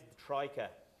we entered the Troika,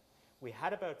 we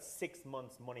had about 6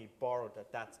 months' money borrowed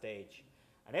at that stage.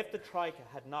 And if the Troika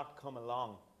had not come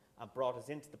along and brought us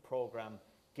into the programme,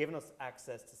 given us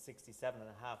access to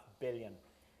 67.5 billion,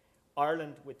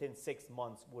 Ireland within 6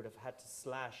 months would have had to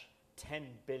slash 10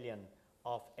 billion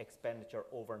of expenditure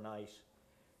overnight.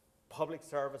 Public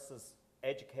services,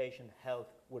 education, health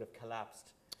would have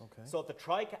collapsed. Okay. So the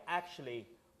Troika actually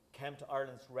came to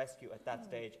Ireland's rescue at that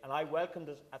stage, and I welcomed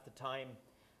it at the time,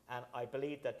 and I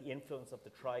believe that the influence of the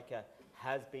Troika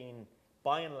has been,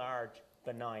 by and large,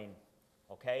 benign.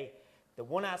 Okay? The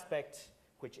one aspect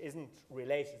which isn't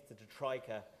related to the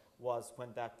Troika was when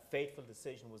that fateful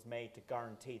decision was made to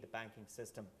guarantee the banking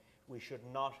system. We should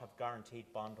not have guaranteed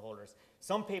bondholders.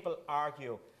 Some people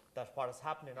argue that what has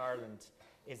happened in Ireland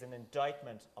is an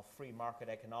indictment of free market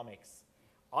economics.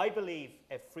 I believe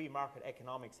if free market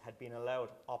economics had been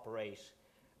allowed to operate,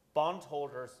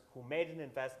 bondholders who made an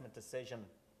investment decision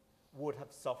would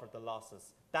have suffered the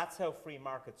losses. That's how free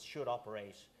markets should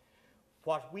operate.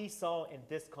 What we saw in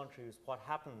this country is what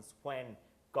happens when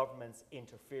governments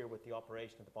interfere with the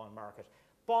operation of the bond market.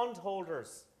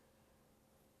 Bondholders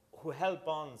who held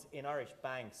bonds in Irish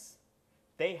banks,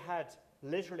 they had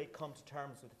literally come to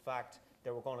terms with the fact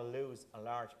they were going to lose a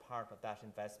large part of that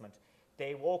investment.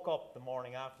 They woke up the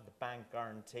morning after the bank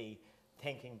guarantee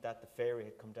thinking that the fairy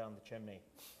had come down the chimney.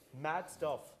 Mad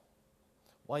stuff.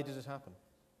 Why did it happen?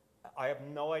 I have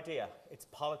no idea. It's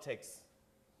politics.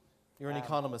 You're an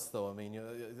economist, though. I mean,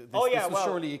 this was well,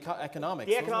 surely economics.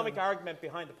 The economic argument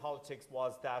behind the politics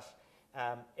was that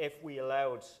if we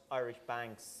allowed Irish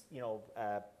banks,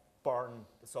 burn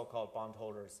the so-called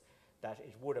bondholders, that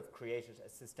it would have created a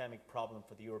systemic problem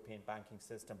for the European banking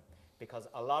system, because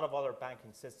a lot of other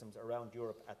banking systems around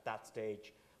Europe at that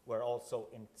stage were also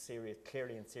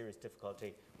clearly in serious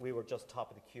difficulty. We were just top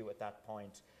of the queue at that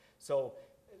point. So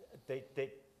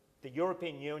the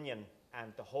European Union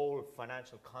and the whole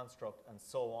financial construct and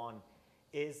so on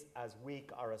is as weak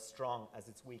or as strong as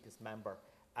its weakest member.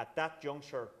 At that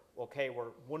juncture, okay,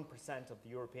 we're 1% of the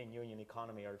European Union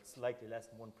economy, or slightly less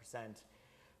than 1%,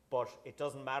 but it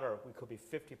doesn't matter, we could be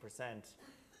 50%.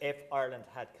 If Ireland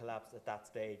had collapsed at that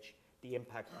stage, the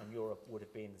impact on Europe would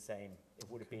have been the same. It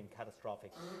would have been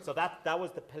catastrophic. So that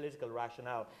was the political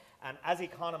rationale. And as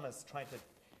economists trying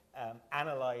to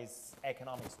analyse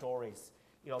economic stories,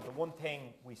 the one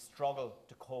thing we struggle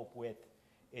to cope with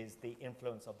is the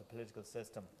influence of the political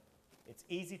system. It's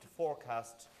easy to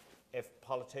forecast if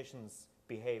politicians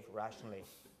behave rationally,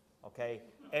 okay?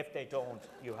 If they don't,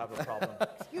 you have a problem.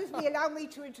 Excuse me, allow me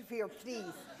to interfere,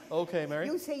 please. Okay, Mary.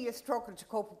 You say you struggle to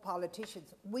cope with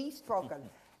politicians. We struggle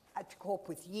to cope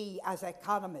with ye as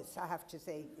economists, I have to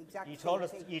say. Exactly.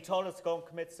 You told us to go and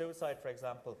commit suicide, for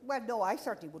example. Well, no, I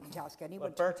certainly wouldn't ask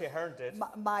anyone. Well, Bertie Ahern did.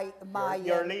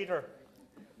 Your leader.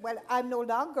 Well, I'm no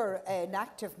longer an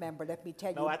active member, let me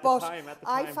tell you. At but the time.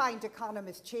 I find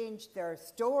economists change their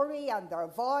story and their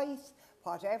voice,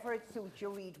 whatever it suits.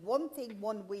 You read one thing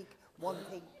one week, one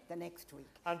thing the next week.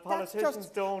 And politicians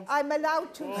don't. I'm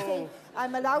allowed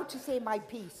to say my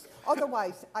piece.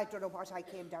 Otherwise, I don't know what I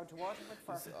came down to Waterford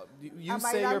for. You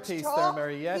say your piece there,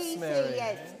 Mary. Yes, Please Mary. say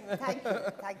yes. Thank you.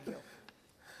 Thank you.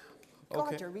 God,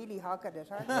 Okay. you're really hogging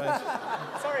it, aren't you?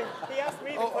 Right. Sorry, he asked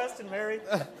me the question, Mary.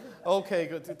 Okay,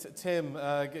 good. Tim,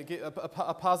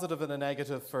 a positive and a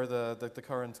negative for the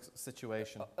current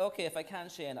situation. Okay, if I can,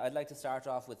 Shane, I'd like to start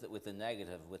off with the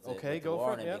negative, with the Go for it,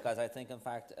 warning, yeah. because I think, in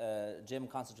fact, Jim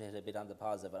concentrated a bit on the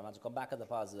positive. I want to come back on the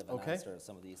positive and answer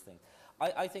some of these things.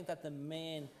 I think that the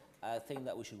main thing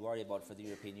that we should worry about for the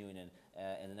European Union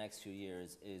in the next few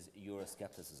years is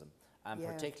Euroscepticism. And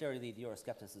particularly the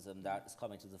Euroscepticism that is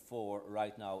coming to the fore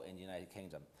right now in the United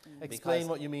Kingdom. Explain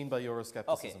what you mean by Euroscepticism.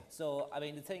 Okay, so I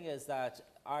mean the thing is that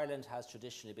Ireland has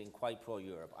traditionally been quite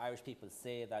pro-Europe. Irish people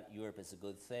say that Europe is a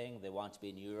good thing, they want to be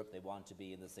in Europe, they want to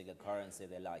be in the single currency,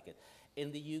 they like it.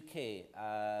 In the UK,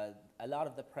 a lot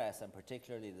of the press, and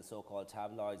particularly the so-called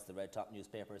tabloids, the red top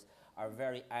newspapers, are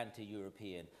very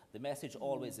anti-European. The message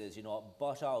always is,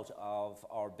 butt out of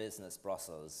our business,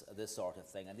 Brussels, this sort of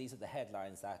thing. And these are the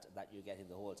headlines that you're getting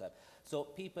the whole time. So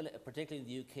people, particularly in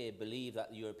the UK, believe that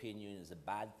the European Union is a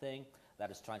bad thing, that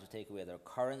it's trying to take away their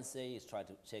currency, it's trying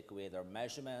to take away their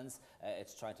measurements,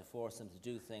 it's trying to force them to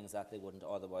do things that they wouldn't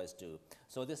otherwise do.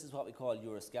 So this is what we call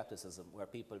Euroscepticism, where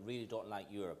people really don't like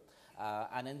Europe.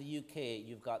 And in the UK,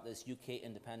 you've got this UK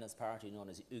Independence Party known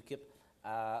as UKIP,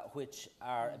 which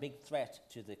are a big threat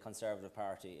to the Conservative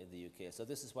Party in the UK. So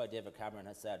this is why David Cameron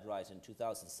has said, right, in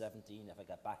 2017, if I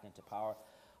get back into power,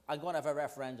 I'm going to have a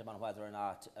referendum on whether or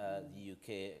not the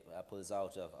UK pulls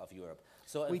out of Europe.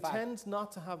 So we tend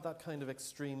not to have that kind of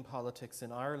extreme politics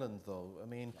in Ireland, though. I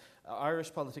mean,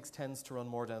 Irish politics tends to run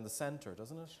more down the centre,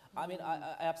 doesn't it? I mean,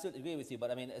 I absolutely agree with you, but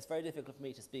I mean, it's very difficult for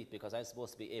me to speak because I'm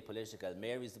supposed to be apolitical.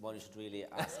 Mary's the one who should really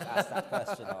ask that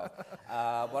question of.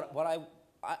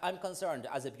 I'm concerned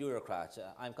as a bureaucrat.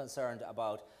 I'm concerned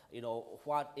about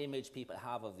what image people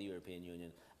have of the European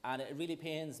Union, and it really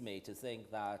pains me to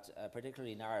think that,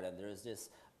 particularly in Ireland, there is this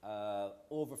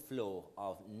overflow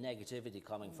of negativity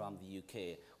coming from the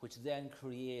UK, which then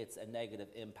creates a negative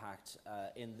impact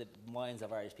in the minds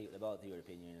of Irish people about the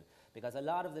European Union. Because a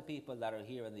lot of the people that are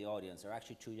here in the audience are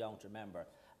actually too young to remember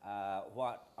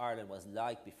what Ireland was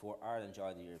like before Ireland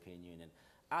joined the European Union.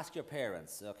 Ask your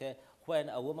parents, okay? When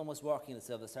a woman was working in the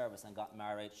civil service and got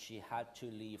married, she had to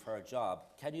leave her job.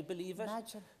 Can you believe it?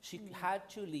 Imagine. She had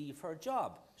to leave her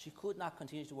job. She could not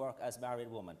continue to work as a married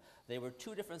woman. There were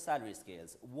two different salary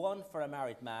scales, one for a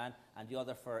married man and the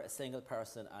other for a single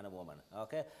person and a woman,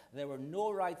 okay? There were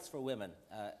no rights for women,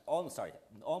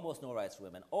 almost no rights for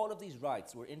women. All of these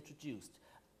rights were introduced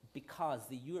because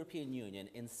the European Union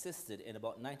insisted in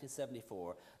about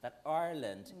 1974 that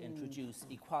Ireland introduce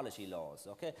equality laws,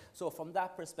 okay? So from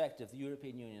that perspective, the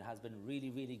European Union has been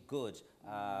really, really good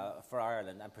for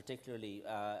Ireland, and particularly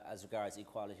as regards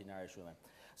equality in Irish women.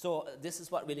 So this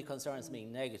is what really concerns me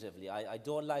negatively. I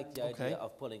don't like the idea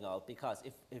of pulling out, because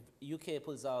if UK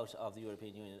pulls out of the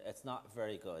European Union, it's not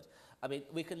very good. I mean,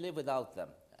 we can live without them.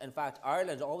 In fact,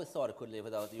 Ireland always thought it could live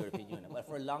without the European Union, but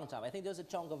for a long time. I think there was a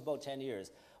chunk of about 10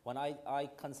 years when I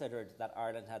considered that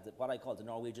Ireland had what I call the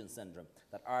Norwegian syndrome,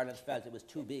 that Ireland felt it was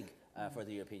too big for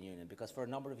the European Union, because for a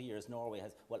number of years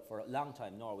for a long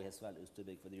time, Norway has felt it was too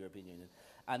big for the European Union.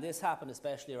 And this happened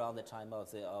especially around the time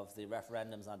of the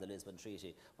referendums on the Lisbon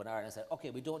Treaty, when Ireland said,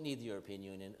 okay, we don't need the European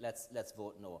Union, let's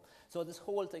vote no. So this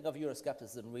whole thing of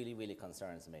Euroscepticism really, really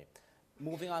concerns me.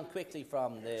 moving on quickly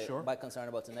from my concern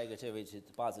about the negativity to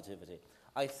the positivity.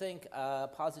 I think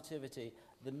positivity,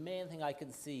 the main thing I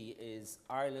can see is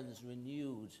Ireland's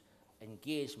renewed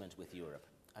engagement with Europe,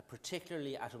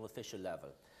 particularly at an official level.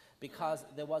 Because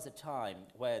there was a time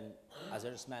when, as I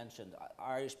just mentioned,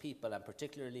 Irish people and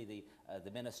particularly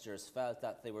the ministers felt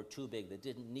that they were too big. They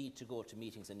didn't need to go to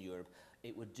meetings in Europe.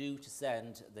 It would do to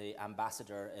send the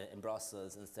ambassador in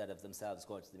Brussels instead of themselves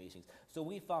going to the meetings. So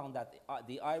we found that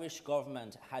the Irish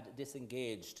government had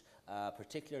disengaged,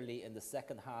 particularly in the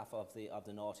second half of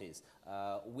the noughties,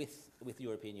 with the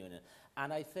European Union.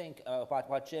 And I think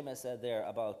what Jim has said there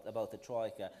about the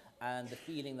Troika and the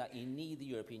feeling that you need the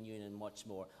European Union much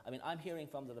more. I mean, I'm hearing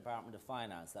from the Department of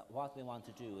Finance that what they want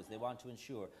to do is they want to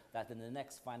ensure that in the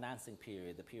next financing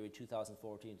period, the period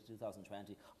 2014 to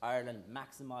 2020, Ireland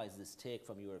maximises its take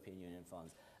from European Union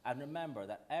funds. And remember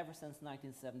that ever since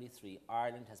 1973,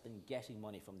 Ireland has been getting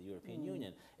money from the European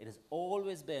Union. It has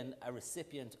always been a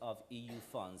recipient of EU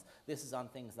funds. This is on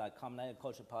things like common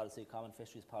agricultural policy, common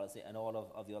fisheries policy, and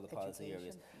all of the other policy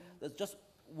areas. There's just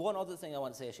one other thing I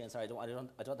want to say, Shane. Sorry, I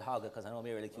don't hog it because I know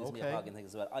Mary will accuse me of hogging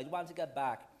things as well. I want to get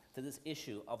back to this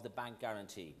issue of the bank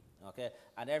guarantee. Okay,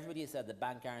 and everybody said the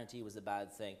bank guarantee was a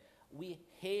bad thing. We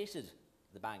hated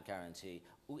the bank guarantee.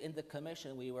 In the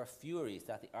Commission, we were furious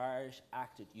that the Irish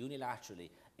acted unilaterally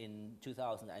in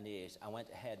 2008 and went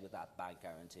ahead with that bank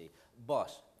guarantee.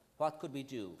 But what could we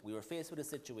do? We were faced with a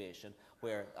situation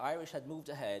where the Irish had moved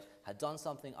ahead, had done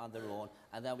something on their own,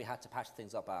 and then we had to patch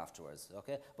things up afterwards.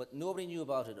 Okay? But nobody knew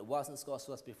about it. It wasn't discussed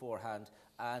with us beforehand,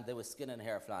 and there was skin and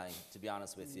hair flying, to be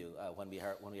honest with you, when we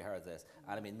heard this.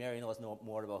 And I mean, Mary knows no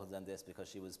more about it than this because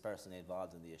she was personally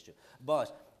involved in the issue.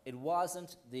 But it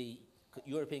wasn't the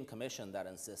European Commission that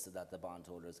insisted that the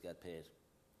bondholders get paid.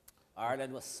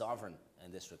 Ireland was sovereign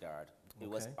in this regard. It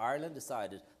was Ireland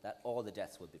decided that all the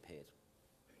debts would be paid.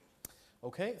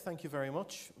 Okay, thank you very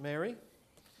much. Mary?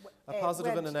 A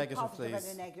positive and a negative, please.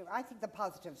 And a negative. I think the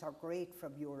positives are great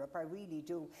from Europe, I really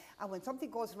do. And when something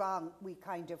goes wrong, we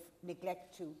kind of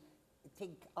neglect to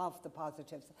think of the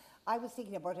positives. I was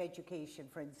thinking about education,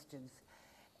 for instance,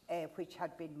 which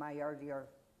had been my earlier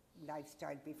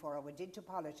lifestyle before I went into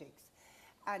politics.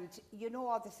 And you know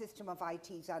all the system of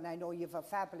ITs, and I know you have a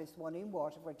fabulous one in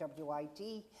Waterford,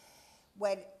 WIT.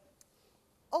 Well,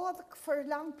 for a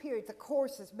long period, the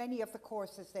courses, many of the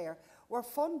courses there, were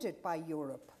funded by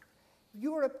Europe.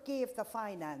 Europe gave the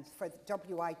finance for the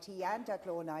WIT and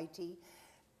Athlone IT,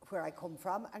 where I come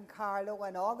from, and Carlow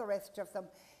and all the rest of them,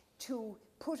 to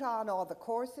put on all the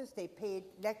courses. They paid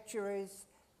lecturers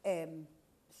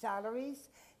salaries,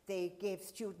 they gave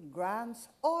student grants.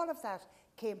 All of that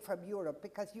came from Europe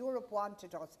because Europe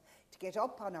wanted us to get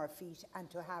up on our feet and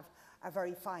to have a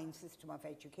very fine system of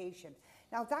education.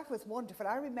 Now that was wonderful.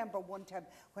 I remember one time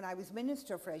when I was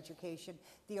Minister for Education,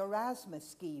 the Erasmus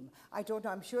scheme. I don't know,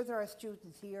 I'm sure there are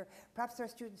students here, perhaps there are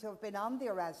students who have been on the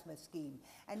Erasmus scheme,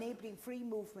 enabling free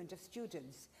movement of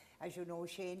students, as you know,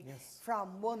 Shane,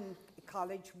 from one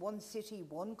college, one city,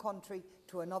 one country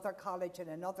to another college in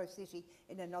another city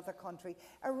in another country.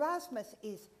 Erasmus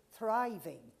is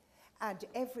thriving. And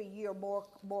every year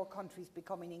more countries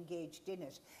becoming engaged in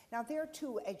it. Now there are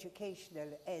two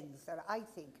educational ends that I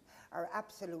think are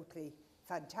absolutely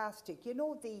fantastic. You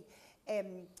know,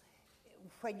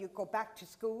 when you go back to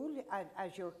school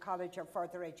as your college or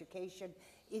further education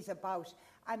is about,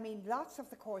 I mean, lots of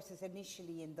the courses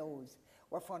initially in those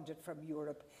were funded from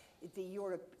Europe.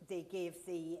 They gave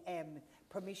the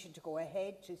permission to go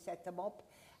ahead to set them up,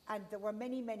 and there were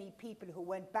many people who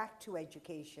went back to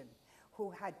education who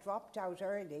had dropped out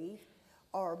early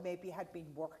or maybe had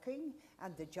been working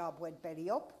and the job went belly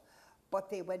up, but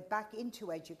they went back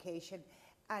into education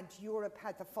and Europe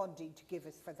had the funding to give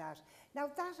us for that.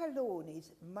 Now that alone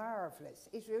is marvellous,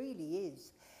 it really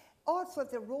is. Also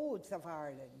the roads of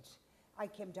Ireland. I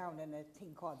came down on a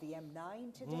thing called the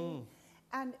M9 today,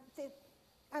 and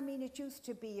I mean, it used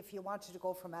to be if you wanted to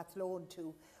go from Athlone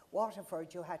to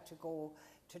Waterford, you had to go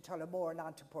to Tullamore and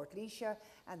on to Portlaoise,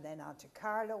 and then on to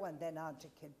Carlow, and then on to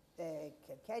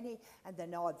Kilkenny, and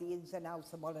then all the ins and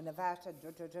outs of Mullinavat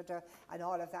and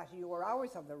all of that. You were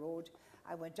hours on the road.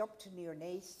 I went up to near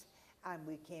Naas, and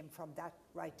we came from that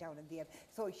right down in the end.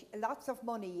 So lots of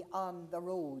money on the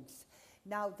roads.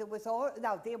 Now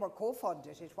they were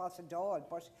co-funded, it wasn't all,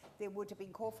 but they would have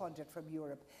been co-funded from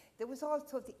Europe. There was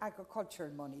also the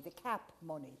agricultural money, the CAP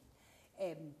money,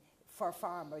 for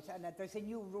farmers, and there's a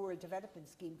new rural development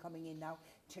scheme coming in now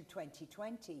till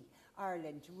 2020,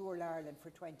 rural Ireland for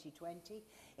 2020,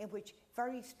 in which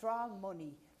very strong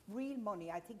money, real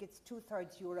money, I think it's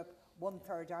 2/3 Europe,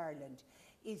 1/3 Ireland,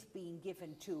 is being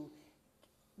given to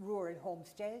rural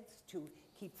homesteads, to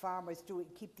keep farmers doing,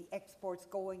 keep the exports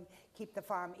going, keep the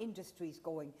farm industries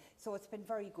going. So it's been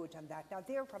very good on that. Now,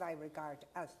 they're what I regard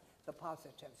as the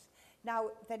positives. Now,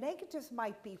 the negatives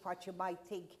might be what you might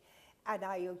think, and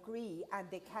I agree, and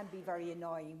they can be very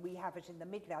annoying. We have it in the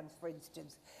Midlands, for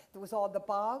instance. There was all the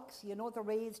bogs, you know, the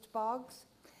raised bogs.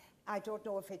 I don't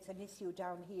know if it's an issue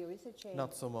down here, is it, Jane?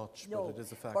 Not so much, No, but it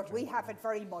is a factor. but we have it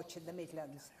very much in the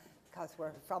Midlands because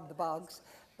we're from the bogs.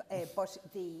 But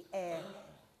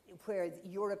where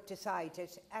Europe decided,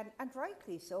 and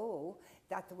rightly so,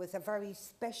 that there was a very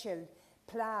special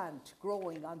plant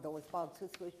growing on those bogs,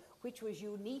 which was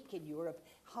unique in Europe.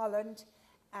 Holland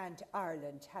and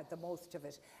Ireland had the most of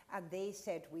it, and they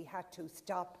said we had to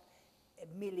stop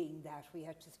milling that, we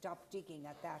had to stop digging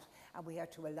at that, and we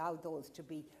had to allow those to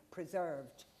be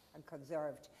preserved and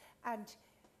conserved. And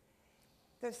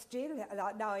there's still a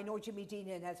lot. Now, I know Jimmy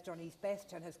Deanan has done his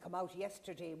best and has come out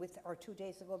yesterday with, or 2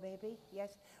 days ago maybe,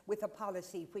 yes, with a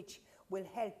policy which will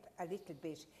help a little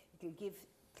bit. It'll give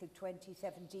till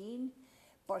 2017,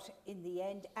 but in the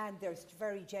end, and there's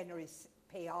very generous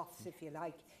payoffs, if you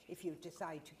like, if you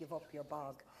decide to give up your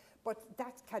bog. But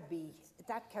that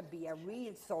can be a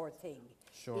real sore thing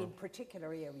in particular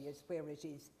areas where it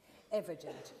is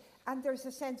evident. And there's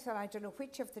a sense, and I don't know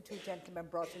which of the two gentlemen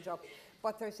brought it up,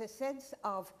 but there's a sense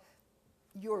of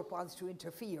Europe wants to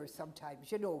interfere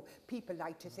sometimes. You know, people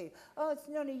like to say, oh, it's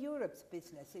none of Europe's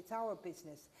business, it's our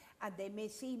business. And they may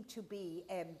seem to be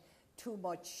too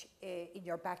much in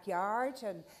your backyard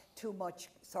and too much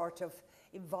sort of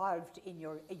involved in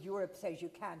your, Europe says you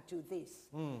can't do this.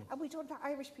 And we don't,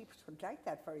 Irish people don't like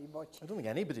that very much. I don't think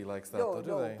anybody likes that, though,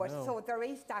 do they? But so there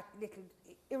is that little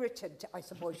irritant, I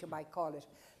suppose you might call it.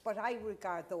 But I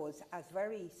regard those as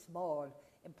very small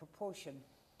in proportion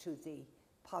to the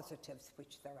positives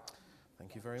which there are.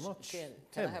 Thank you very much. Shane,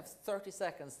 can I have 30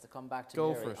 seconds to come back to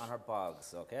Go Mary for it. on her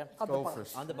bogs, okay? Go for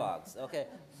it. On the bogs, okay.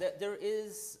 There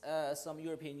is some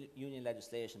European Union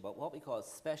legislation about what we call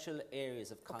special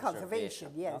areas of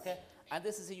conservation. Yes. Okay? And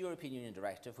this is a European Union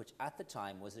directive which at the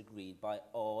time was agreed by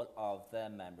all of the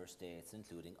member states,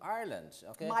 including Ireland.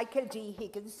 Okay? Michael D.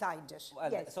 Higgins signed it. Well,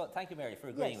 yes. so thank you, Mary, for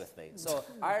agreeing with me. So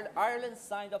Ireland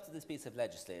signed up to this piece of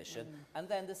legislation and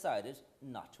then decided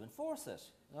not to enforce it.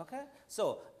 Okay?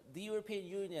 So the European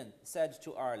Union said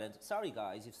to Ireland, sorry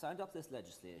guys, you've signed up to this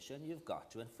legislation, you've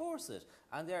got to enforce it.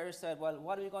 And they said, well,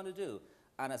 what are we going to do?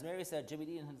 And as Mary said, Jimmy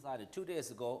Dean decided 2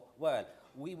 days ago, well,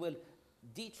 we will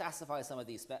declassify some of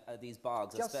these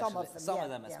bogs, Just especially some of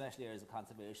them, especially areas of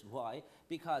conservation. Why?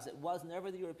 Because it was never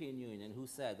the European Union who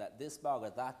said that this bog or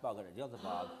that bog or the other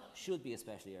bog should be a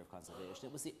special area of conservation.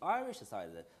 It was the Irish who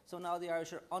decided it. So now the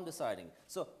Irish are undeciding.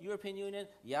 So European Union,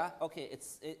 yeah, okay,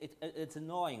 it's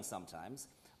annoying sometimes.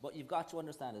 But you've got to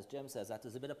understand, as Jim says, that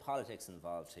there's a bit of politics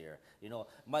involved here. You know,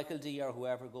 Michael D. or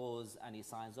whoever goes and he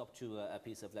signs up to a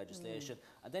piece of legislation,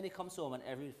 and then he comes home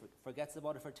and forgets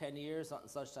about it for 10 years, not in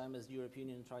such time as the European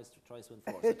Union tries to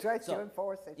enforce it. Tries to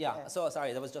enforce it. Yeah. So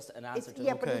sorry, that was just an answer to.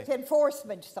 Yeah, but it's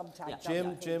enforcement sometimes.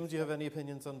 Yeah. Jim, do you have any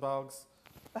opinions on bogs?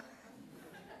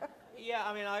 Yeah,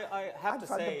 I mean, I have to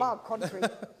from say, the bog country.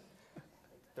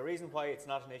 the reason why it's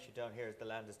not an issue down here is the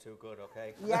land is too good,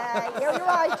 okay? Yeah, you're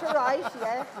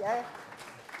right, yeah.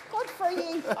 Good for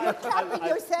you. You're clapping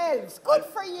yourselves. Good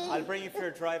for you. I'll bring you for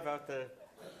a drive out the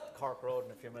Cork Road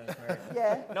in a few minutes, Mary.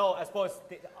 Yeah. No, I suppose,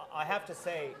 I have to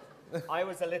say, I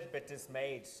was a little bit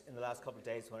dismayed in the last couple of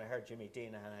days when I heard Jimmy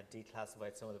Deanan had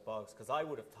declassified some of the bogs, because I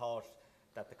would have thought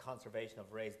that the conservation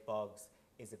of raised bogs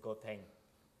is a good thing.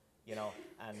 You know,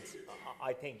 and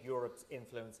I think Europe's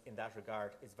influence in that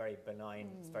regard is very benign,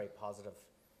 it's very positive,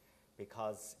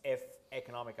 because if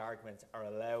economic arguments are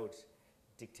allowed to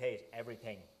dictate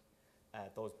everything,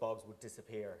 those bogs would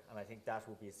disappear, and I think that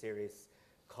would be a serious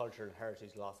cultural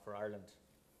heritage loss for Ireland.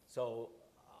 So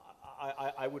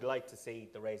I would like to see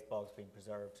the raised bogs being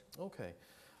preserved. Okay.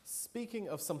 Speaking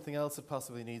of something else that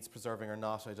possibly needs preserving or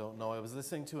not, I don't know. I was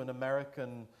listening to an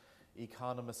American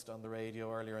economist on the radio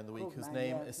earlier in the week whose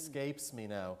name escapes me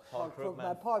now. Paul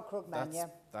Krugman,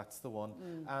 That's the one.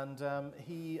 And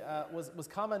he was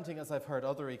commenting, as I've heard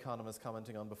other economists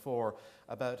commenting on before,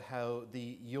 about how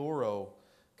the euro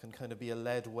can kind of be a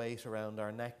lead weight around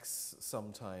our necks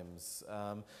sometimes.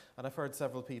 And I've heard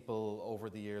several people over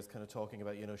the years kind of talking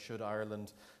about, you know, should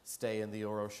Ireland stay in the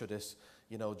euro? Should it,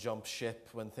 you know, jump ship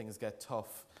when things get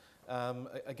tough?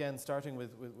 Again, starting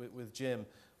with Jim.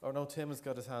 Oh no, Tim has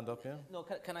got his hand up, yeah? No,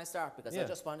 can I start? Because I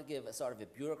just want to give a sort of a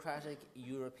bureaucratic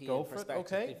European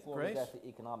perspective before we get the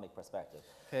economic perspective.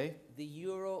 Okay. The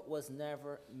euro was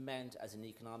never meant as an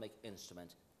economic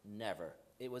instrument. Never.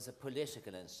 It was a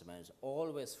political instrument,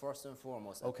 always first and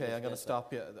foremost. Okay, I'm going to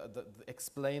stop you.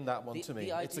 Explain that one to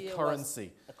me. It's a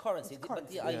currency. A currency, but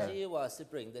the idea was to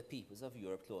bring the peoples of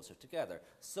Europe closer together.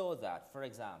 So that, for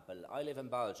example, I live in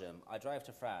Belgium, I drive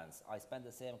to France, I spend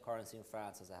the same currency in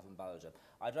France as I have in Belgium.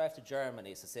 I drive to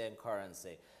Germany, it's the same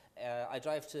currency. I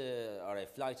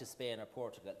fly to Spain or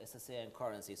Portugal, it's the same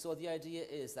currency. So the idea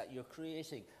is that you're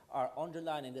creating or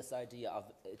underlining this idea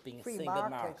of it being Free a single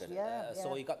market.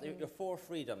 So you got your 4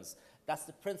 freedoms. That's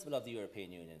the principle of the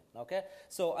European Union. Okay.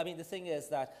 So I mean, the thing is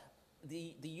that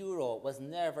the euro was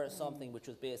never something which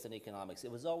was based on economics.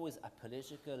 It was always a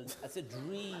political. It's a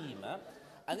dream.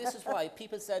 And this is why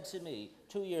people said to me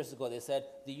 2 years ago. They said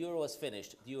the euro is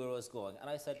finished. The euro is going. And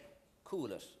I said,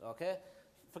 cool it. Okay.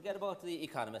 Forget about the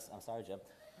economist. I'm sorry, Jim.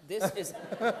 This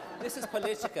is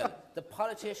political. The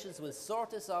politicians will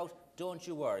sort this out. Don't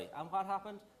you worry. And what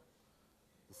happened?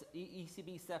 The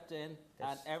ECB stepped in,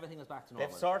 and everything was back to normal.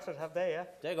 They've sorted, have they? Yeah.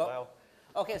 There you go. Wow.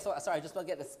 Okay, so sorry, just want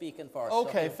to get the speaking first.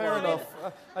 Okay, fair enough.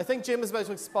 I think Jim is about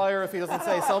to expire if he doesn't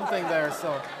say something there.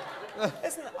 So,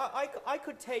 Listen, I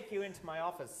could take you into my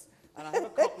office, and I have a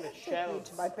couple of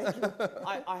shelves.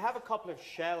 I have a couple of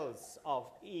shelves of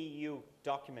EU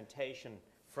documentation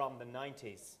from the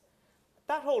 90s.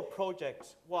 That whole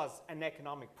project was an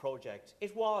economic project.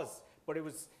 It was, but it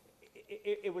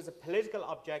was a political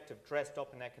objective dressed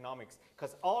up in economics,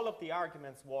 because all of the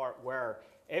arguments were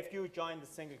if you join the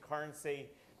single currency,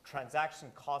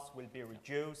 transaction costs will be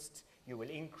reduced, you will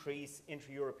increase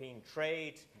inter-European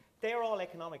trade. They're all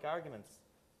economic arguments.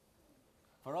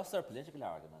 For us, they're political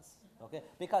arguments. Okay,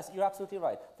 because you're absolutely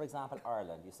right. For example,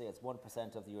 Ireland, you say it's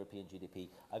 1% of the European GDP.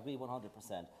 I agree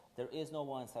 100%. There is no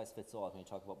one-size-fits-all when you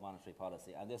talk about monetary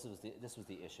policy, and this was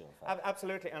the issue. In fact.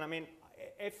 Absolutely, and I mean,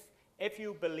 if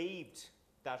you believed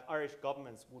that Irish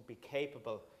governments would be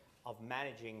capable of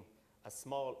managing a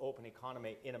small open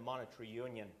economy in a monetary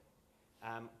union,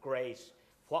 great.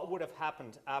 What would have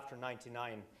happened after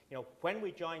 99? You know, when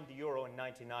we joined the euro in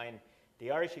 99,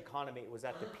 the Irish economy was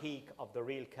at the peak of the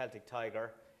real Celtic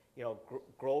tiger. You know,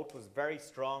 growth was very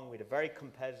strong. We had a very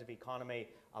competitive economy,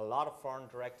 a lot of foreign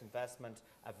direct investment,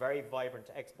 a very vibrant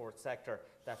export sector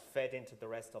that fed into the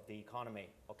rest of the economy.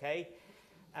 Okay.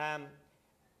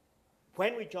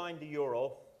 When we joined the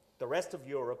euro, the rest of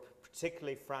Europe,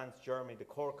 particularly France, Germany, the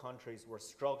core countries, were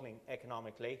struggling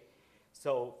economically.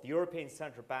 So the European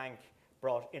Central Bank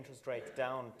brought interest rates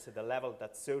down to the level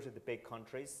that suited the big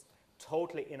countries,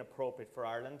 totally inappropriate for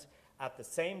Ireland. At the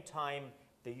same time,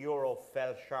 the euro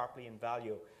fell sharply in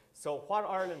value. So what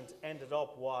Ireland ended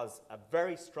up was a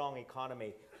very strong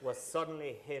economy was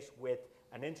suddenly hit with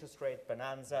an interest rate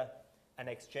bonanza, an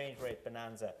exchange rate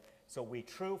bonanza. So we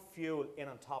threw fuel in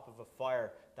on top of a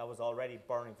fire that was already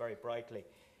burning very brightly.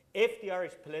 If the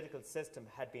Irish political system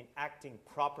had been acting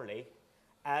properly,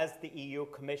 as the EU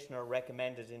Commissioner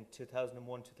recommended in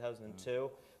 2001,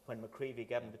 2002, when McCreevy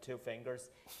gave him the 2 fingers,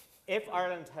 if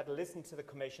Ireland had listened to the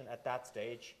Commission at that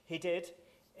stage, he did.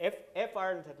 If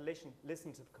Ireland had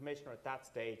listened to the Commissioner at that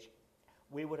stage,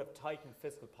 we would have tightened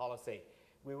fiscal policy.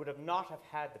 We would have not have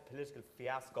had the political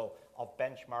fiasco of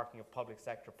benchmarking of public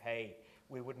sector pay.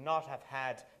 We would not have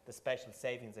had the special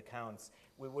savings accounts.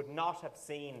 We would not have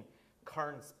seen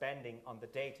current spending on the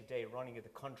day-to-day running of the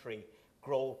country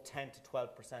grow 10 to 12%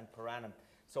 per annum.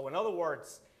 So in other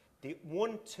words, the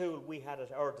one tool we had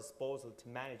at our disposal to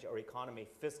manage our economy,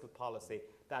 fiscal policy,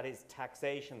 that is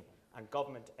taxation and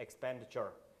government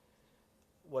expenditure,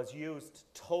 was used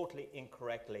totally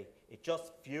incorrectly. It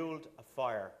just fueled a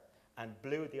fire and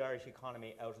blew the Irish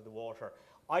economy out of the water.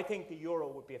 I think the euro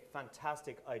would be a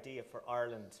fantastic idea for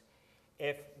Ireland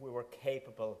if we were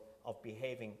capable of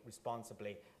behaving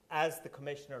responsibly, as the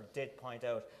Commissioner did point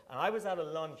out. And I was at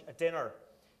a dinner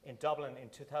in Dublin in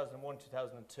 2001,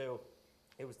 2002.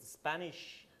 It was the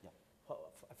Spanish,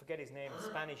 I forget his name, the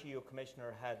Spanish EU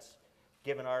Commissioner had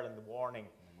given Ireland the warning.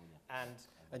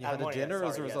 And you had a dinner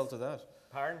as a result of that?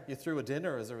 Pardon? You threw a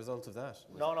dinner as a result of that?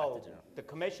 No. The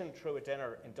Commission threw a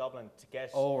dinner in Dublin to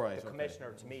get the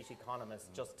Commissioner to meet economists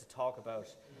just to talk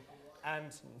about.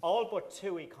 And all but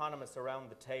 2 economists around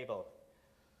the table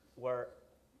were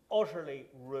utterly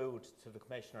rude to the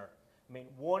Commissioner. I mean,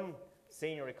 one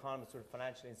senior economist with a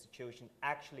financial institution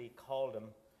actually called him,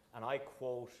 and I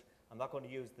quote, I'm not going to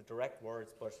use the direct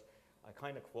words, but I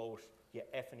kind of quote, "You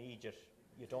effing idiot,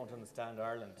 you don't understand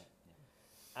Ireland."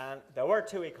 And there were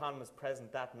 2 economists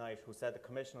present that night who said the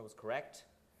Commissioner was correct,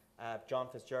 John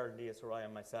Fitzgerald, Leah Sarai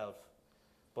and myself.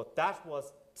 But that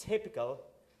was typical,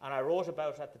 and I wrote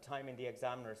about it at the time in the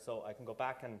Examiner, so I can go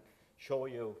back and show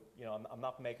you, I'm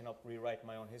not making up, rewriting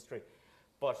my own history.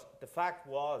 But the fact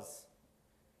was,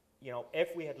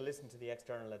 if we had listened to the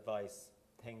external advice,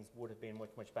 things would have been much,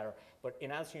 much better. But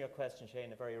in answering your question, Shane,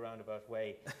 in a very roundabout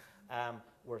way,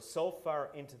 we're so far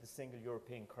into the single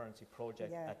European currency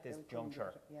project at this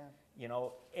juncture. You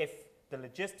know, if the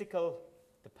logistical,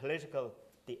 the political,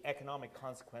 the economic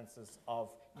consequences of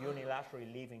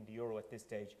unilaterally leaving the euro at this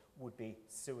stage would be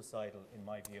suicidal, in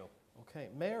my view. Okay,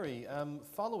 Mary,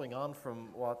 following on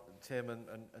from what Tim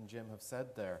and Jim have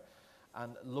said there,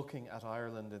 and looking at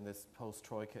Ireland in this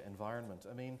post-Troika environment,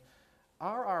 I mean,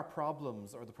 are our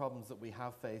problems, or the problems that we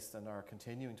have faced and are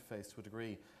continuing to face to a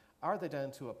degree, are they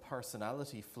down to a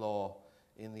personality flaw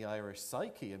in the Irish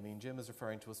psyche? I mean, Jim is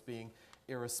referring to us being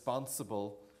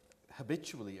irresponsible,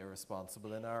 habitually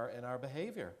irresponsible in our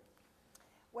behaviour.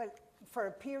 Well, for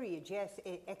a period, yes,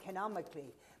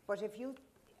 economically. But if you,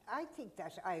 I think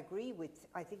that I agree with,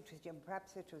 I think it was Jim,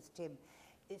 perhaps it was Tim,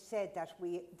 it said that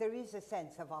there is a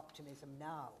sense of optimism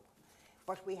now.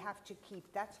 But we have to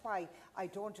keep, that's why I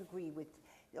don't agree with,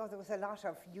 there was a lot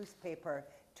of newspaper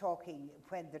talking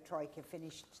when the Troika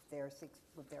finished their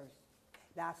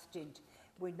last stint.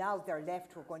 Now they're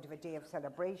left, we're going to have a day of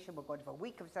celebration, we're going to have a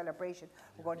week of celebration,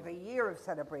 we're going to have a year of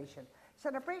celebration.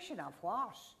 Celebration of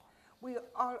what? We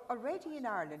are already in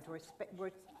Ireland,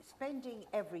 we're spending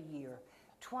every year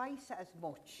twice as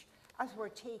much as we're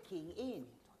taking in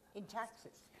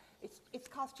taxes. It's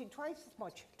costing twice as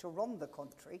much to run the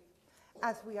country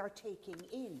as we are taking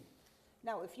in.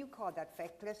 Now, if you call that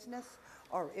fecklessness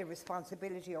or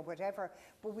irresponsibility or whatever,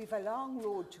 but we've a long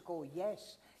road to go yet.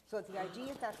 So the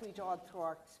idea that we'd all throw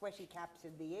our sweaty caps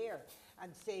in the air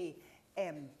and say,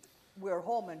 we're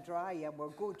home and dry and we're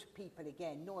good people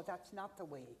again. No, that's not the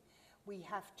way. We'll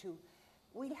have to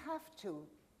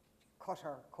cut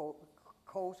our coat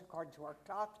according to our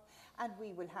cloth, and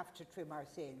we will have to trim our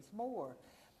sails more.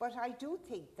 But I do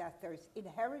think that there's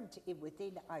inherent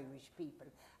within Irish people,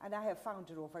 and I have found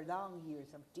it over long years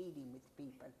of dealing with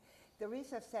people, there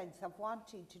is a sense of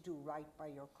wanting to do right by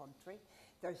your country.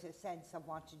 There's a sense of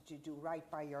wanting to do right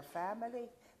by your family,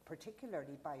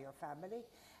 particularly by your family.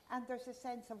 And there's a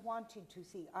sense of wanting to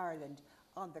see Ireland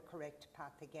on the correct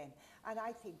path again. And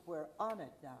I think we're on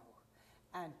it now,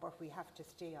 but we have to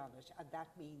stay on it. And that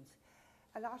means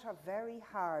a lot of very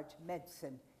hard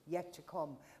medicine yet to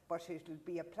come, but it will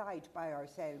be applied by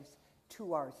ourselves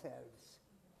to ourselves.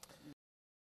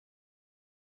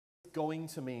 Going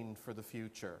to mean for the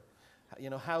future?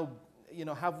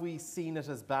 Have we seen it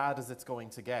as bad as it's going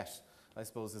to get, I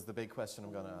suppose, is the big question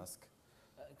I'm going to ask.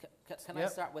 Can I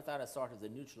start with that as sort of the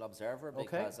neutral observer,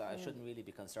 because I shouldn't really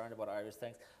be concerned about Irish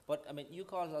things. But I mean, you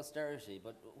call it austerity,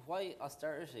 but why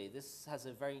austerity? This has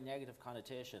a very negative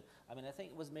connotation. I mean, I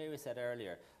think it was Mary said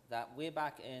earlier that way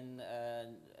back in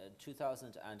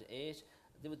 2008,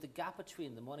 the gap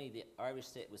between the money the Irish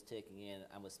state was taking in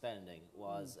and was spending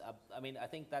was, I mean, I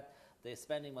think that the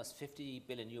spending was 50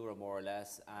 billion euro more or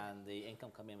less, and the income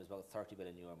coming in was about 30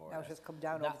 billion euro more or less. Now it has come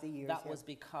down over the years. That was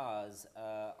because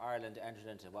Ireland entered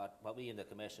into what we in the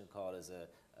Commission call as a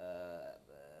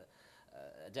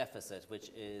deficit, which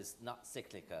is not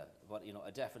cyclical, but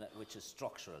a deficit which is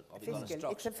structural.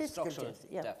 It's a fiscal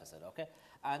deficit, okay?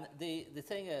 And the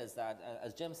thing is that,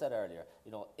 as Jim said earlier,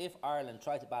 if Ireland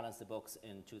tried to balance the books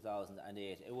in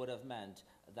 2008, it would have meant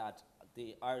that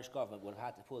the Irish government would have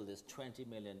had to pull this 20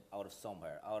 million out of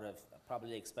somewhere, out of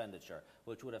probably expenditure,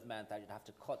 which would have meant that you'd have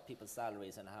to cut people's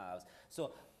salaries in halves.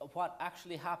 So what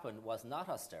actually happened was not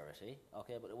austerity,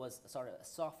 okay, but it was sort of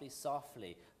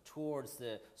softly towards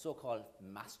the so-called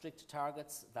Maastricht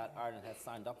targets that Ireland had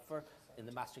signed up for in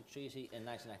the Maastricht Treaty in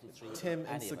 1993. Tim,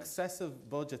 in successive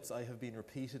budgets, I have been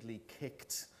repeatedly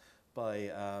kicked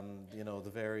by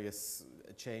the various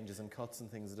changes and cuts and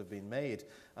things that have been made,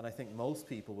 and I think most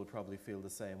people would probably feel the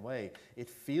same way. It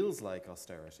feels like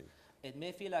austerity. It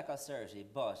may feel like austerity,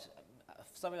 but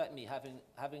somebody like me,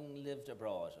 having lived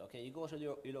abroad, okay, you go to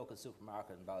your local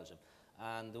supermarket in Belgium,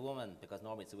 and the woman, because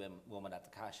normally it's a woman at the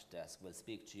cash desk, will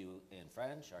speak to you in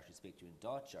French, or she'll speak to you in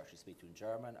Dutch, or she'll speak to you in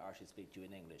German, or she'll speak to you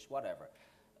in English, whatever.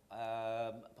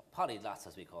 Polyglots,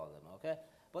 as we call them, okay?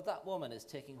 But that woman is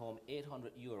taking home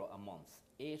 €800 a month.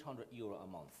 €800 a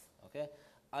month, okay?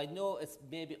 I know it's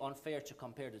maybe unfair to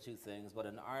compare the two things, but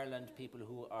in Ireland, people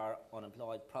who are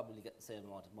unemployed probably get the same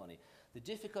amount of money. The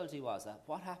difficulty was that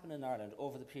what happened in Ireland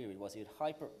over the period was you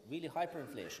had really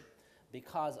hyperinflation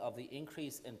because of the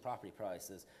increase in property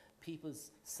prices.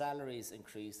 People's salaries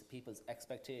increased, people's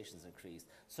expectations increased.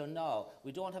 So now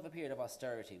we don't have a period of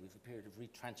austerity, we have a period of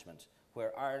retrenchment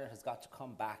where Ireland has got to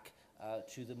come back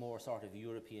to the more sort of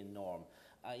European norm.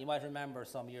 You might remember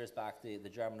some years back the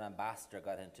German ambassador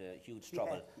got into huge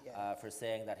trouble for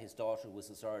saying that his daughter was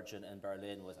a surgeon in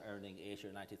Berlin, was earning 80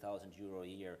 or 90,000 euro a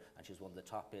year, and she was one of the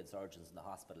top paid surgeons in the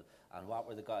hospital. And what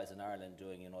were the guys in Ireland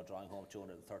doing, you know, drawing home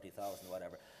 230,000 or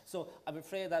whatever. So I'm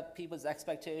afraid that people's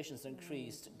expectations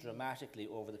increased dramatically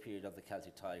over the period of the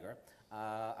Celtic Tiger.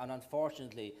 And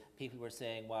unfortunately, people were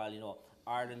saying, well, you know,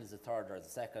 Ireland is the third or the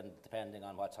second, depending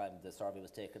on what time the survey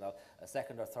was taken out, a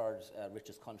second or third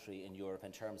richest country in Europe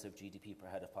in terms of GDP per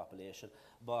head of population.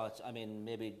 But, I mean,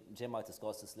 maybe Jim might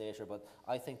discuss this later, but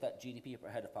I think that GDP per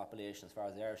head of population, as far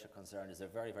as the Irish are concerned, is a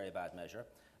very, very bad measure.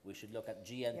 We should look at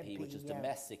GNP, which is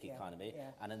domestic economy,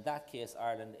 and in that case,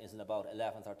 Ireland is in about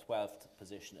 11th or 12th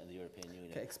position in the European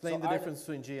Union. Okay, explain the difference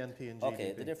between GNP and GDP.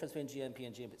 Okay, the difference between GNP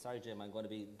and GNP. Sorry, Jim, I'm going to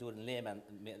be doing in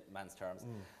layman's terms.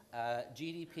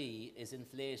 GDP is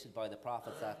inflated by the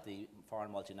profits that the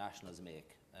foreign multinationals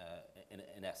make,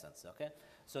 in essence. Okay,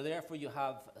 so therefore you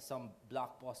have some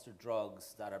blockbuster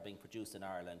drugs that are being produced in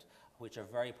Ireland, which are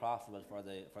very profitable for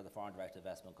the foreign direct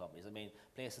investment companies. I mean,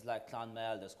 places like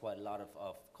Clonmel, there's quite a lot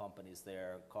of companies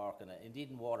there, Cork, and indeed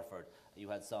in Waterford, you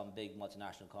had some big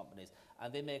multinational companies,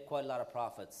 and they make quite a lot of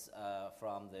profits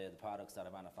from the products that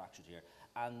are manufactured here.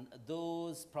 And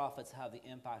those profits have the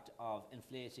impact of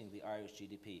inflating the Irish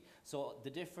GDP. So the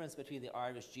difference between the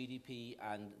Irish GDP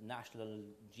and national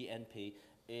GNP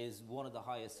is one of the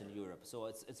highest in Europe. So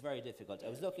it's very difficult. I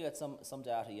was looking at some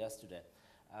data yesterday,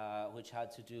 which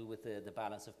had to do with the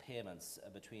balance of payments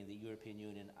between the European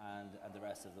Union and the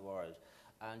rest of the world.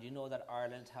 And you know that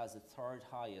Ireland has the third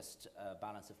highest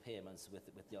balance of payments with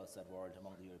the outside world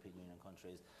among the European Union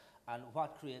countries. And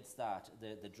what creates that?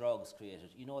 The drugs create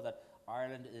it. You know that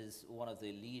Ireland is one of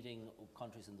the leading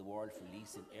countries in the world for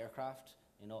leasing aircraft.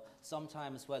 You know,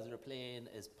 sometimes whether a plane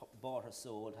is bought or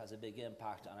sold has a big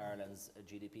impact on Ireland's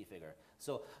GDP figure.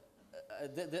 So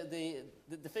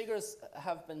the figures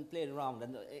have been played around,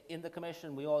 and in the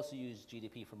Commission we also use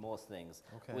GDP for most things,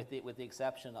 with the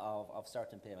exception of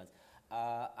certain payments.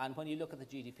 And when you look at the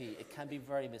GDP, it can be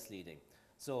very misleading.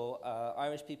 So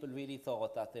Irish people really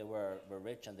thought that they were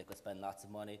rich and they could spend lots of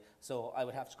money. So I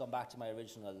would have to come back to my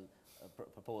original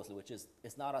proposal, which is,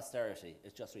 it's not austerity,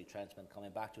 it's just retrenchment, coming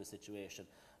back to a situation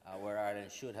where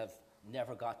Ireland should have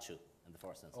never got to in the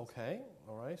first instance. Okay,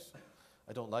 all right.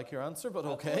 I don't like your answer, but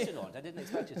okay. Of course you don't. I didn't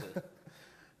expect you to.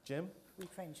 Jim?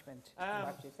 Retrenchment,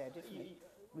 what you said, isn't it?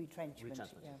 Retrenchment.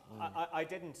 Yeah. I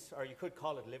didn't, or you could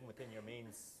call it living within your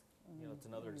means. You know, it's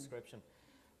another description.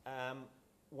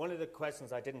 One of the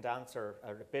questions I didn't answer,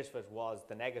 or a bit of it, was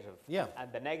the negative. Yeah.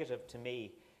 And the negative to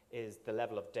me is the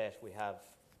level of debt we have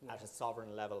at a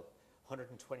sovereign level, 124%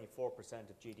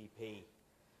 of GDP.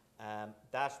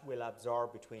 That will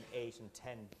absorb between 8 and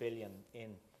 10 billion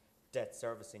in debt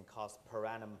servicing costs per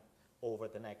annum over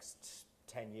the next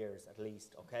 10 years at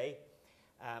least, okay?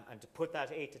 And to put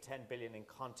that 8 to 10 billion in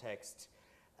context,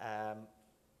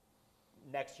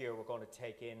 next year we're going to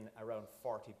take in around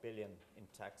 40 billion in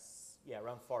tax,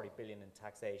 around 40 billion in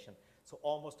taxation. So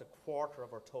almost a quarter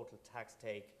of our total tax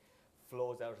take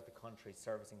flows out of the country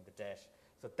servicing the debt.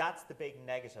 So that's the big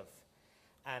negative.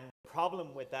 And the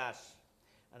problem with that,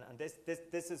 and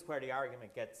this is where the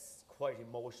argument gets quite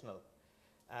emotional.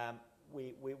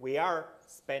 We are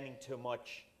spending too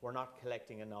much, we're not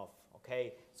collecting enough,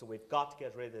 okay? So we've got to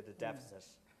get rid of the deficit.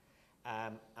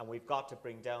 And we've got to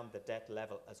bring down the debt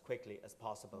level as quickly as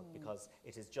possible because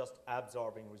it is just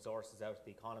absorbing resources out of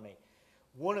the economy.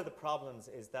 One of the problems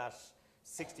is that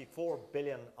 64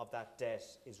 billion of that debt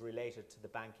is related to the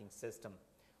banking system.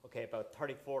 Okay, about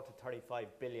 34 to 35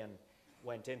 billion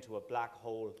went into a black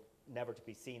hole, never to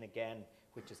be seen again,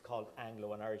 which is called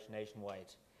Anglo and Irish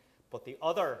Nationwide. But the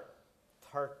other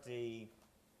 30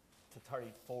 to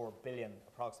 34 billion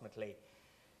approximately,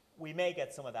 we may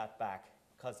get some of that back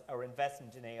because our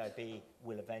investment in AIB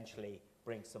will eventually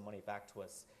bring some money back to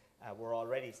us. We're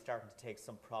already starting to take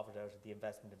some profit out of the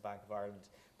investment in Bank of Ireland.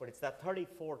 But it's that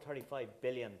 34, 35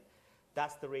 billion,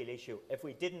 that's the real issue. If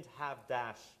we didn't have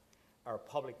that, our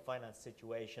public finance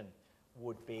situation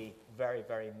would be very,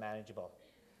 very manageable.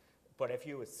 But if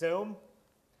you assume,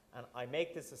 and I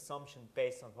make this assumption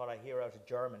based on what I hear out of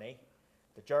Germany,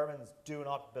 the Germans do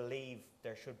not believe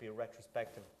there should be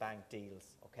retrospective bank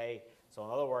deals, okay? So in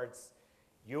other words,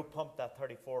 you pump that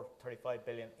 34, 35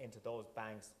 billion into those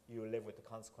banks, you live with the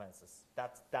consequences.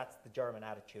 That's the German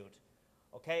attitude,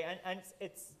 okay? And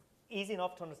it's easy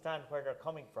enough to understand where they're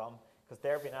coming from because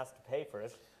they're being asked to pay for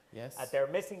it. Yes. They're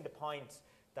missing the point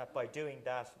that by doing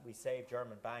that, we save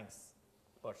German banks.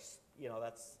 But, you know,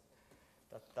 that's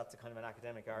a kind of an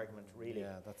academic argument, really.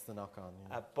 Yeah, that's the knock-on.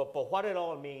 Yeah. But what it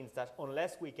all means that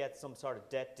unless we get some sort of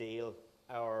debt deal,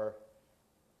 our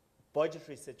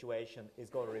budgetary situation is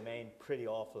going to remain pretty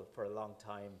awful for a long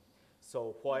time.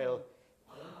 So while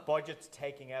budgets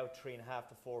taking out 3.5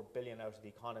 to 4 billion out of the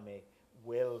economy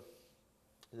will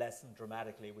lessen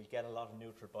dramatically, we get a lot of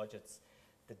neutral budgets.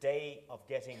 The day of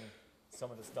getting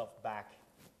some of the stuff back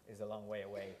is a long way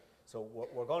away. So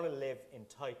we're going to live in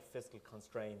tight fiscal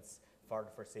constraints for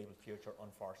the foreseeable future,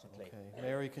 unfortunately. Okay.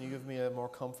 Mary, can you give me a more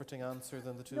comforting answer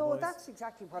than the two No, boys? that's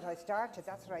exactly what I started.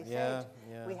 That's what I said.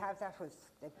 We have that was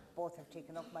they both have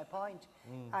taken up my point.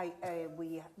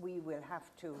 We will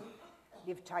have to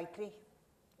live tightly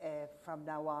from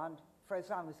now on for as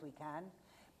long as we can.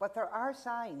 But there are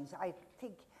signs. I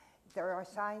think there are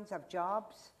signs of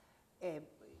jobs.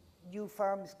 New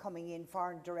firms coming in.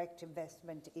 Foreign direct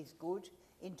investment is good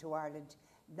into Ireland,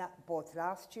 both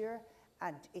last year,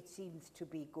 and it seems to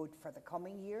be good for the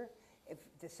coming year, if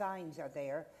the signs are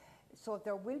there. So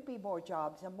there will be more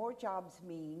jobs, and more jobs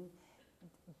mean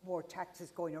more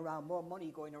taxes going around, more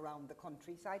money going around the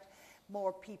countryside,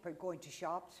 more people going to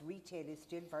shops. Retail is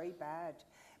still very bad,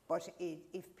 but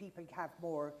if people have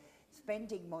more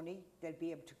spending money, they'll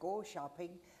be able to go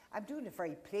shopping. I'm doing it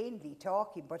very plainly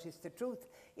talking, but it's the truth.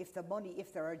 If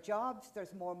there are jobs,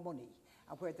 there's more money.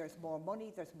 And where there's more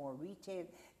money, there's more retail,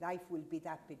 life will be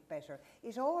that bit better.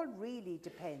 It all really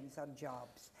depends on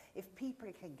jobs. If people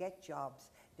can get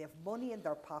jobs, they have money in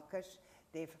their pocket,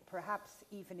 they've perhaps,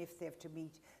 even if they have to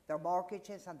meet their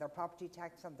mortgages and their property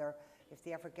tax and if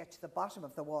they ever get to the bottom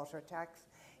of the water tax,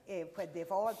 when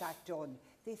they've all that done,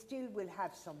 they still will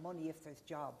have some money if there's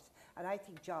jobs. And I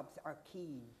think jobs are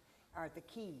the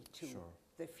key to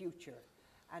the future.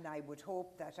 And I would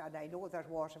hope that, and I know that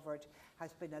Waterford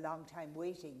has been a long time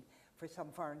waiting for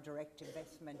some foreign direct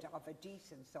investment of a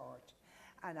decent sort.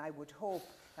 And I would hope,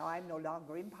 now I'm no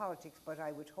longer in politics, but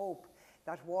I would hope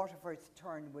that Waterford's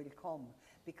turn will come,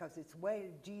 because it's well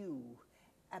due,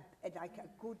 like a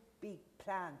good big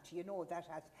plant, you know, that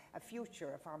has a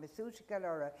future, a pharmaceutical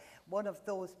or one of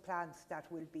those plants that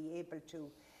will be able to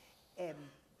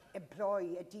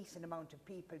employ a decent amount of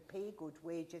people, pay good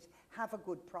wages, have a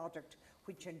good product,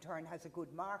 which in turn has a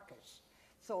good market.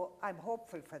 So I'm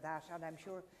hopeful for that, and I'm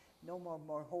sure no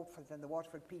more hopeful than the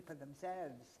Waterford people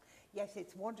themselves. Yes,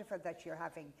 it's wonderful that you're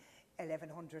having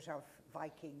 1,100 of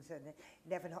Vikings, and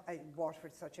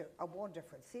Waterford's such a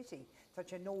wonderful city,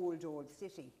 such an old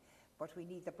city, but we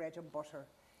need the bread and butter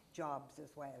jobs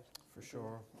as well. For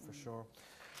sure.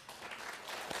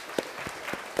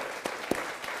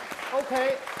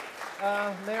 Okay.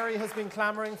 Mary has been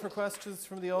clamouring for questions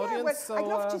from the audience. Yeah, well, so I'd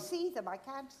love to see them. I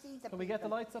can't see them. Can we get the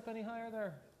lights up any higher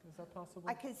there? Is that possible?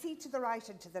 I can see to the right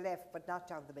and to the left, but not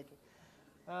down the middle.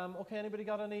 Okay, anybody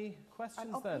got any questions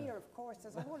And up then? here, of course,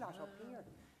 there's a whole lot up here.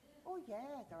 Oh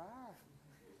yeah, there are.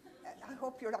 I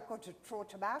hope you're not going to throw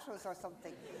tomatoes or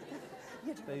something.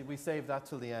 We save that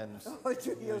till the end, Oh,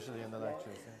 do you? usually in the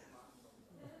lectures.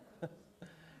 Yeah.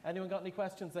 Anyone got any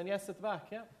questions then? Yes, at the back,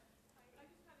 yeah?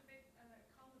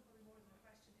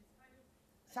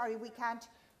 Sorry, we can't.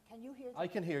 Can you hear? I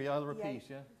can hear you, I'll repeat,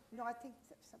 yeah. No, I think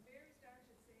some. Mary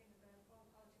started saying about all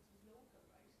politics was local,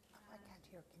 right? I can't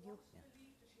hear. Can you? What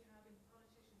belief does she have in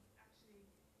politicians actually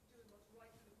doing what's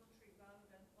right for the country rather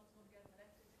than what's going to get them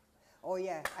elected next time? Oh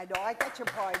yeah, I know. I get your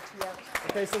point.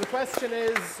 Yeah. Okay, so the question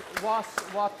is,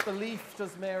 what belief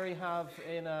does Mary have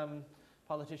in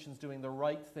politicians doing the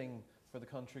right thing for the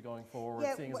country going forward,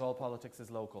 seeing as all politics is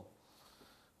local?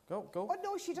 Go. Oh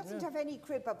no, she doesn't have any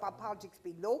crib about politics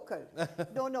being local.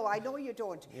 No, I know you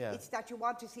don't. Yeah. It's that you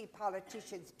want to see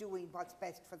politicians doing what's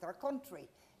best for their country.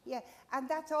 Yeah, and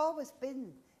that's always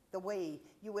been the way.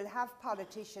 You will have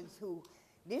politicians who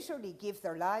literally give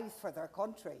their lives for their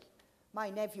country. My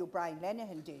nephew Brian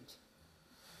Lenihan did.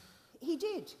 He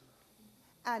did.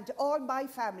 And all my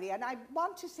family, and I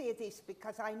want to say this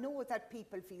because I know that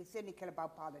people feel cynical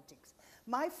about politics.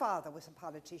 My father was a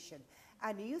politician,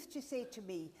 and he used to say to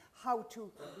me how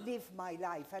to live my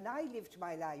life, and I lived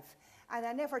my life, and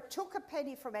I never took a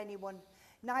penny from anyone,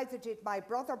 neither did my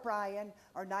brother Brian,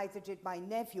 or neither did my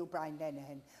nephew Brian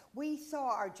Lenihan. We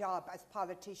saw our job as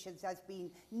politicians as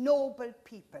being noble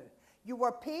people. You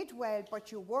were paid well,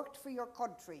 but you worked for your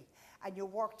country, and you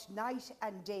worked night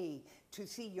and day to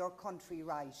see your country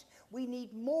right. We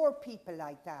need more people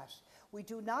like that. We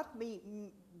do not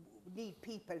need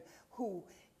people who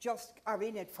just are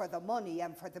in it for the money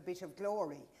and for the bit of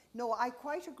glory. No, I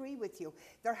quite agree with you.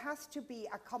 There has to be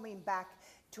a coming back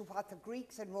to what the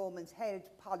Greeks and Romans held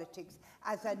politics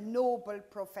as a noble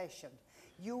profession.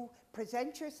 You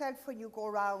present yourself when you go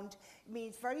around. It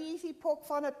means very easy poke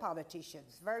fun at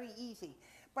politicians, very easy.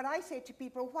 But I say to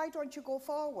people, why don't you go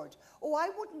forward? Oh, I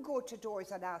wouldn't go to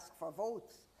doors and ask for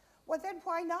votes. Well, then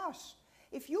why not?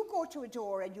 If you go to a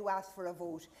door and you ask for a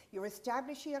vote, you're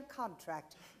establishing a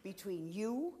contract between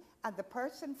you and the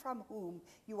person from whom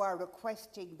you are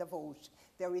requesting the vote.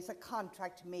 There is a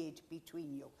contract made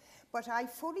between you. But I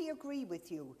fully agree with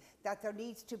you that there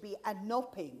needs to be an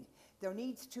upping. There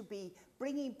needs to be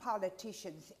bringing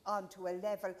politicians onto a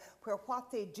level where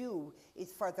what they do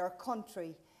is for their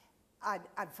country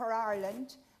and for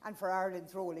Ireland, and for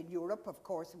Ireland's role in Europe, of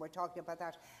course, and we're talking about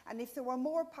that. And if there were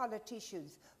more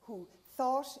politicians who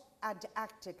thought and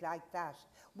acted like that,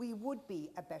 we would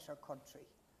be a better country.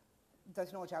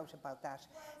 There's no doubt about that.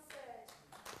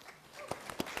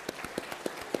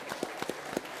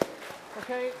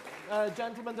 Okay,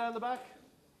 gentleman down the back.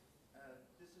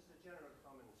 This is a general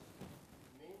comment.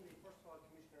 Mainly, first of all,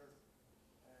 Commissioner,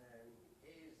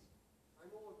 I'm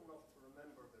old enough to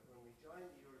remember that when we joined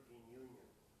the European Union,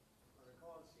 I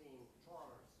recall seeing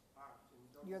trawlers parked in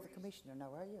Dunphy. You're the commissioner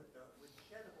now, are you? With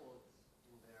shell holes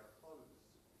in their hulls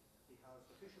because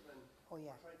the fishermen Oh,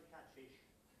 yeah. were trying to catch fish.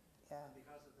 Yeah. And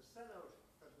because of the sellout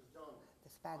that was done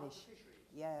The Spanish. on the fisheries,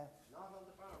 Yeah. not on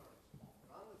the farmers,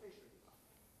 but on the fisheries,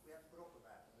 we have to put up with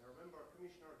that. And I remember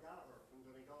Commissioner Gallagher from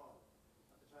Donegal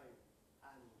at the time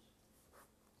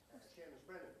and Seamus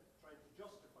Brennan trying to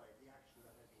justify the action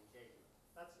that had been taken.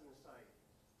 That's an aside.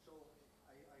 So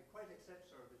I quite accept,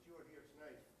 sir, that you are here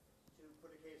tonight to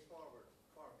put a case forward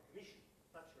for the Commission.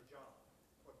 That's your job.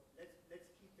 But let's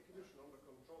keep the Commission under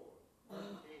control.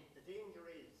 The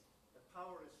danger is that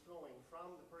power is flowing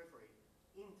from the periphery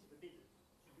into the middle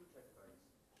to utilitarize.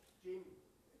 Jim,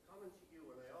 a comment to you,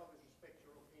 and I always respect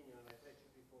your opinion, and I've met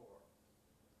you before.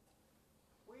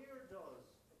 Where does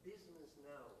a business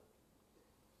now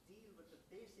deal with the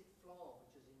basic flaw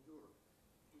which is in Europe?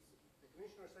 The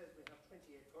Commissioner says we have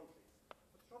 28 countries.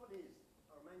 But the trouble is,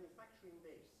 our manufacturing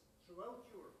base throughout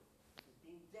Europe is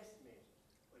being decimated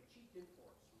by cheap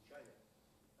imports from China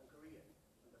and Korea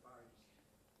and the Far East.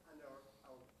 And our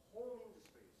home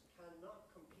industries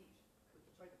cannot compete with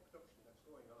the type of production that's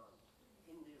going on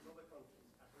in these other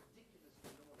countries at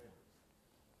ridiculously low levels.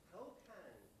 How can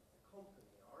a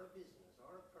company or a business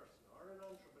or a person or an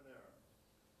entrepreneur,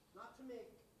 not to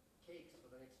make cakes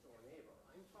for the next door neighbour,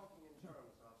 I'm talking in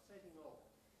terms of setting up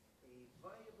a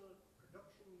viable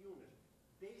production unit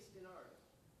based in Ireland,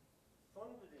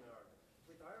 funded in Ireland,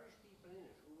 with Irish people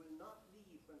in it who will not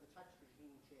leave when the tax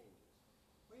regime changes.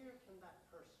 Where can that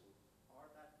person or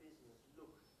that business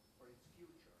look for its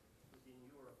future within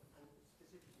Europe and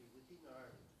specifically within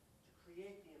Ireland to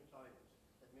create the employment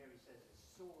that Mary says is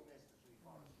so necessary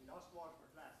for us? We lost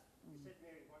Waterford last. We said,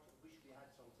 Mary, what wish we had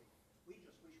something. We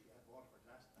just wish we had Waterford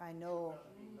last. I know.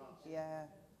 Yeah.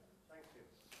 Thank you.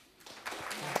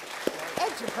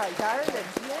 Enterprise Ireland,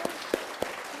 yeah.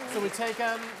 So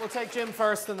we'll take Jim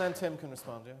first, and then Tim can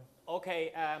respond. Yeah.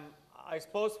 Okay, I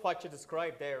suppose what you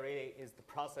described there really is the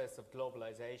process of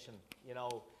globalization. You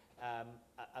know,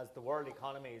 as the world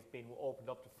economy is being opened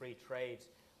up to free trade,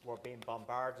 we're being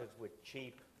bombarded with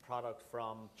cheap product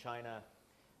from China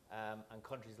and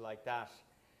countries like that.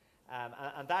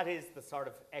 And that is the sort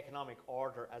of economic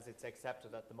order as it's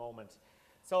accepted at the moment.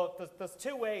 So there's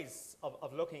two ways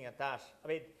of looking at that. I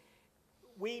mean,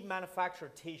 we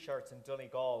manufactured T-shirts in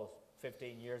Donegal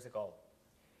 15 years ago.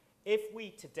 If we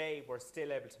today were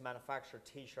still able to manufacture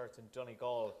T-shirts in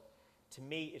Donegal, to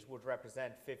me it would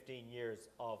represent 15 years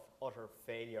of utter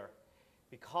failure.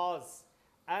 Because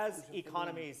as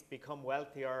economies become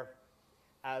wealthier,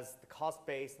 as the cost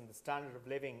base and the standard of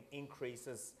living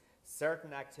increases,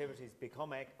 certain activities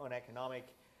become uneconomic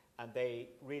and they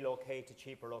relocate to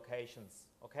cheaper locations.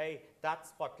 Okay?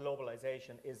 That's what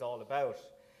globalization is all about.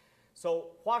 So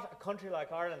what a country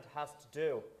like Ireland has to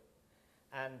do,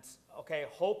 and okay,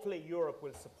 hopefully Europe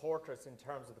will support us in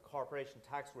terms of the corporation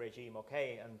tax regime,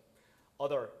 okay, and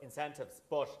other incentives.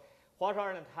 But what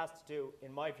Ireland has to do,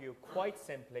 in my view, quite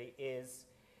simply is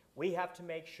we have to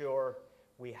make sure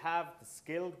we have the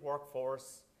skilled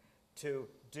workforce to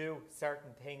do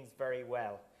certain things very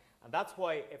well. And that's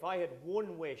why if I had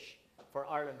one wish for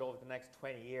Ireland over the next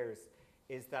 20 years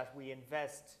is that we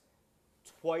invest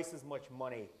twice as much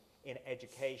money in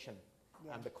education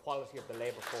and the quality of the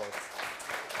labour force.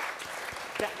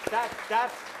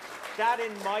 That,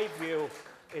 in my view,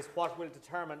 is what will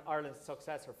determine Ireland's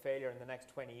success or failure in the next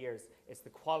 20 years. It's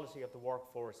the quality of the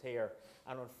workforce here.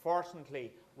 And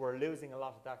unfortunately, we're losing a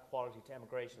lot of that quality to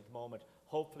emigration at the moment.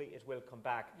 Hopefully, it will come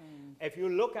back. If you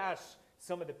look at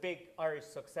some of the big Irish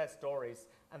success stories,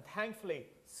 and thankfully,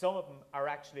 some of them are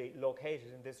actually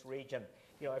located in this region.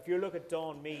 You know, if you look at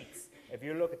Dawn Meats, if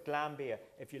you look at Glambia,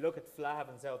 if you look at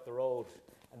Flahavans out the road,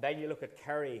 and then you look at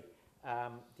Kerry,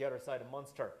 the other side of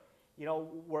Munster, you know,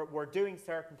 we're doing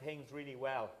certain things really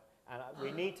well. And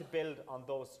we need to build on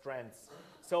those strengths.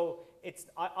 So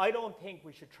I don't think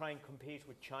we should try and compete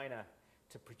with China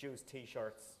to produce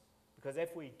T-shirts, because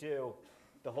if we do,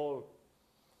 the whole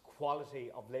quality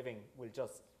of living will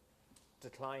just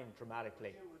decline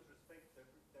dramatically. Jim, with respect,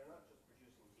 they're not just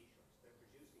producing T-shirts, they're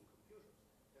producing computers.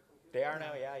 They are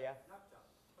now, yeah.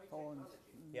 Laptops, high Phones.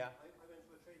 technology. Yeah. I went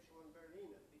to a trade show in Berlin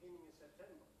at the beginning of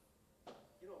September.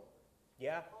 You know,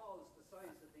 Yeah. halls the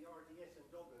size of the RDS in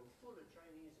Dublin, full of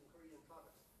Chinese and Korean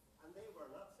products, and they were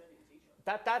not selling T-shirts.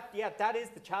 That is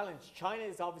the challenge. China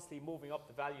is obviously moving up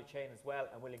the value chain as well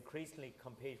and will increasingly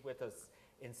compete with us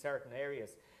in certain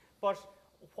areas. But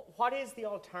what is the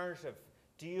alternative?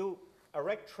 Do you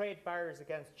erect trade barriers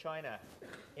against China,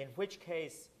 in which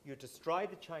case you destroy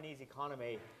the Chinese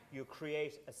economy, you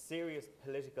create a serious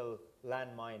political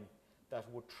landmine that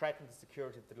would threaten the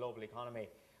security of the global economy?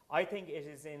 I think it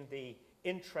is in the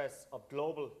interests of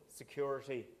global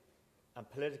security and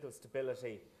political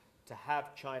stability to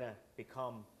have China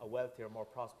become a wealthier, more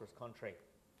prosperous country.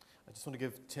 I just want to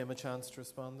give Tim a chance to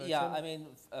respond there. Yeah, Tim? I mean,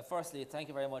 firstly, thank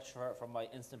you very much for my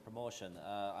instant promotion.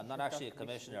 I'm not actually a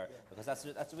commissioner, because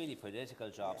that's a really political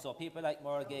job. So people like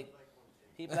Morgan,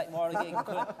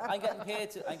 I'm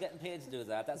getting paid to do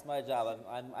that. That's my job.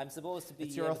 I'm supposed to be.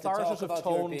 It's your able to talk authoritative about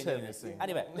tone, European Tim, Union. you see.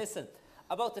 Anyway, listen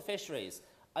about the fisheries.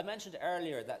 I mentioned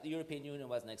earlier that the European Union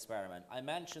was an experiment. I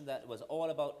mentioned that it was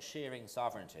all about sharing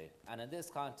sovereignty. And in this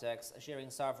context, sharing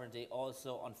sovereignty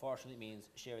also, unfortunately, means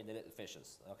sharing the little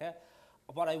fishes, okay?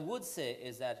 What I would say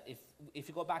is that if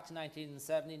you go back to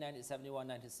 1970, 1971,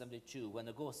 1972, when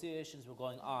negotiations were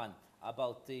going on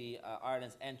about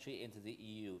Ireland's entry into the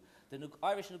EU, the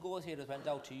Irish negotiators went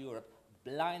out to Europe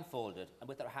blindfolded and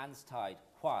with their hands tied.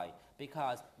 Why?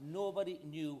 Because nobody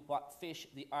knew what fish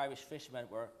the Irish fishermen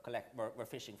were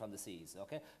fishing from the seas,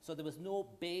 okay? So there was no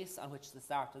base on which to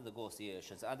start the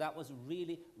negotiations, and that was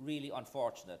really, really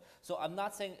unfortunate. So I'm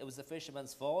not saying it was the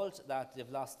fishermen's fault that they've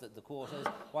lost the quotas.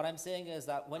 What I'm saying is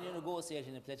that when you're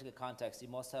negotiating in a political context, you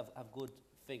must have good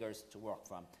figures to work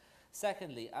from.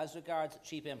 Secondly, as regards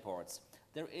cheap imports,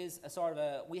 there is a sort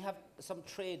of we have some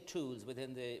trade tools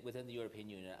within the European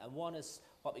Union, and one is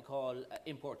what we call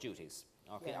import duties,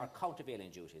 okay, or countervailing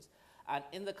duties. And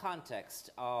in the context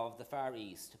of the Far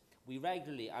East, we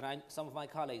regularly, and some of my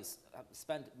colleagues have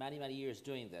spent many, many years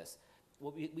doing this,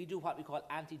 we do what we call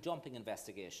anti-dumping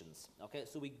investigations, okay?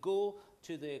 So we go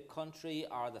to the country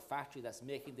or the factory that's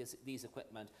making these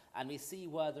equipment, and we see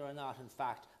whether or not, in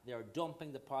fact, they're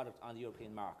dumping the product on the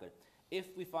European market.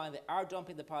 If we find they are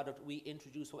dumping the product, we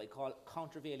introduce what we call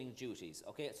countervailing duties,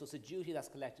 okay? So it's a duty that's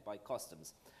collected by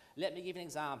customs. Let me give you an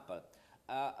example.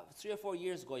 3 or 4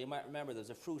 years ago, you might remember, there was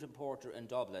a fruit importer in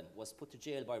Dublin, was put to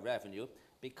jail by revenue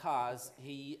because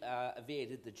he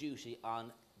evaded the duty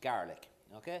on garlic.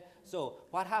 Okay, so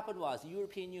what happened was the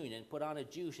European Union put on a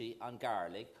duty on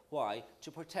garlic. Why? To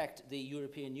protect the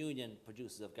European Union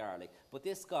producers of garlic. But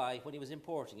this guy, when he was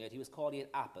importing it, he was calling it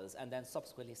apples and then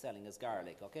subsequently selling as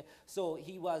garlic. Okay, so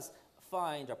he was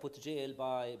fined or put to jail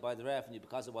by the revenue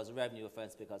because it was a revenue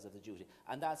offence because of the duty.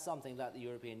 And that's something that the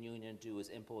European Union do, is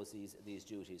impose these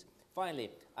duties.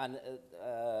 Finally, and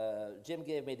Jim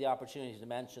gave me the opportunity to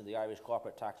mention the Irish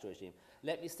corporate tax regime.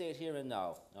 Let me state here and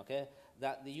now, okay,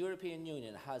 that the European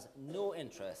Union has no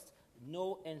interest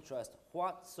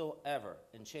whatsoever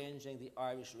in changing the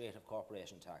Irish rate of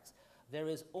corporation tax. There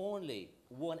is only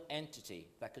one entity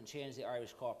that can change the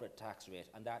Irish corporate tax rate,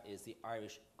 and that is the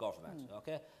Irish government,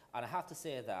 okay? And I have to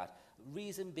say that,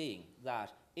 reason being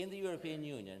that in the European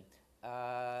Union,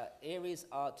 areas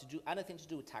to do anything to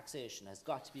do with taxation has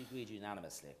got to be agreed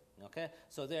unanimously, okay?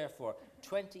 So therefore,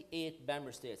 28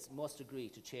 member states must agree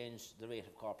to change the rate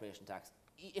of corporation tax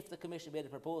if the Commission made a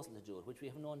proposal to do it, which we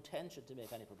have no intention to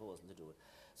make any proposal to do it.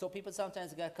 So people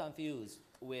sometimes get confused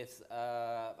with,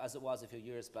 as it was a few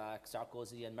years back,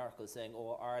 Sarkozy and Merkel saying,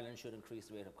 oh, Ireland should increase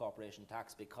the rate of corporation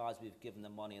tax because we've given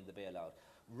them money in the bailout.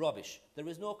 Rubbish. There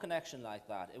is no connection like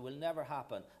that. It will never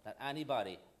happen that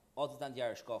anybody other than the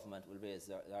Irish government will raise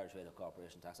the Irish rate of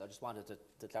corporation tax. I just wanted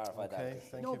to clarify that. Okay,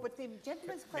 thank No, you. but the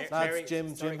gentleman's question... That's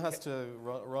Jim. Jim has to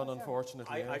run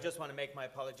unfortunately. I just want to make my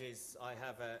apologies. I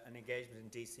have an engagement in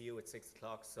DCU at 6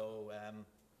 o'clock, so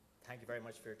thank you very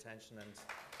much for your attention. And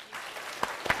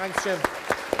thanks, Jim.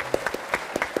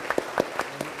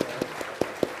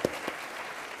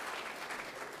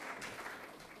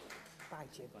 Bye,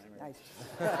 Jim. Nice.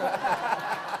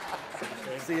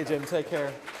 See you, Jim. Take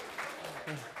care.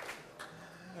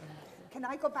 Can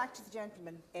I go back to the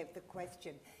gentleman, the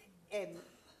question?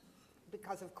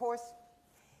 Because, of course,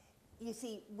 you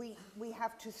see, we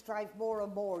have to strive more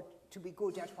and more to be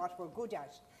good at what we're good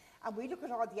at. And we look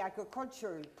at all the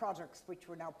agricultural products which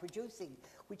we're now producing,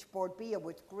 which Bord Bia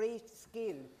with great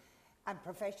skill and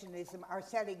professionalism are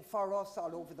selling for us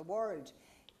all over the world.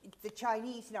 The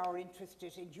Chinese now are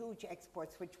interested in huge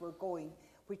exports which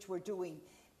we're doing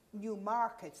new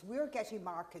markets. We're getting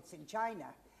markets in China.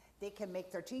 They can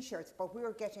make their t-shirts, but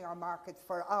we're getting our markets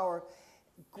for our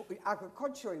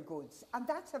agricultural goods, and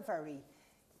that's a very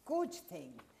good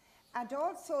thing. And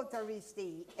also there is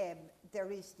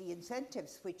the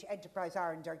incentives which Enterprise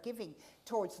Ireland are giving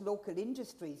towards local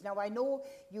industries. Now I know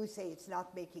you say it's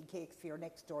not making cakes for your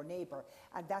next door neighbour,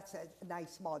 and that's a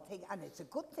nice small thing, and it's a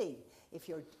good thing if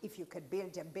you can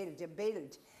build and build and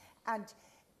build. And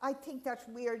I think that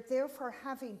we're therefore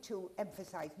having to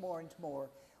emphasise more and more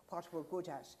what we're good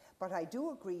at. But I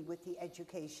do agree with the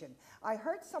education. I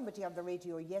heard somebody on the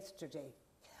radio yesterday.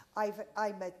 I've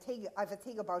a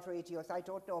thing about radios. I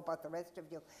don't know about the rest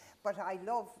of you, but I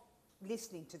love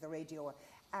listening to the radio.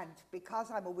 And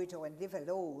because I'm a widow and live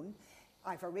alone,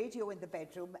 I have a radio in the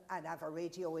bedroom, and I have a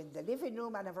radio in the living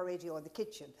room, and I have a radio in the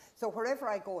kitchen. So wherever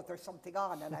I go, there's something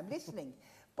on, and I'm listening.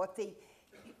 But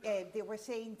they were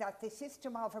saying that the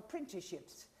system of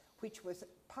apprenticeships, which was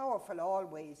powerful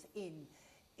always in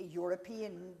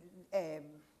European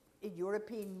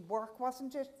work,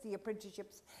 wasn't it? The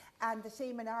apprenticeships, and the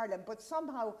same in Ireland. But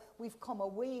somehow we've come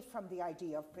away from the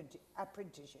idea of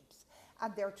apprenticeships,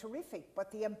 and they're terrific. But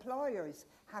the employers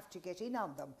have to get in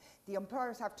on them. The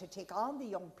employers have to take on the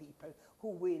young people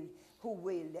who will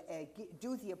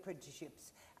do the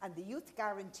apprenticeships. And the youth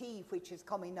guarantee, which is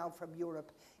coming now from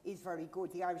Europe, is very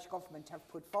good. The Irish government have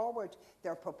put forward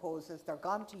their proposals. They're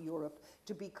gone to Europe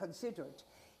to be considered.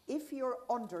 If you're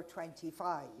under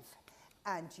 25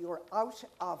 and you're out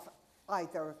of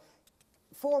either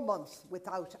 4 months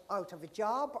out of a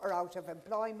job or out of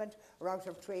employment or out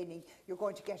of training, you're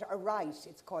going to get a right.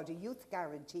 It's called a youth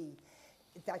guarantee,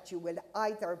 that you will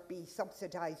either be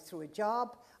subsidised through a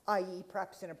job, i.e.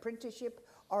 perhaps an apprenticeship,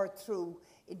 or through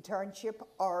internship,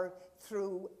 or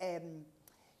through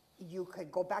you can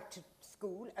go back to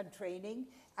school and training.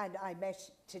 And I met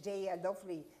today a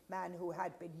lovely man who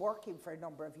had been working for a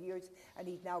number of years, and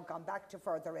he's now gone back to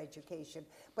further education.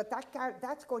 But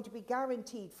that's going to be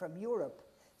guaranteed from Europe,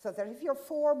 so that if you're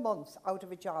 4 months out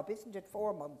of a job, isn't it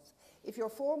 4 months? If you're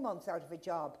 4 months out of a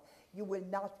job, you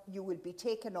will be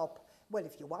taken up. Well,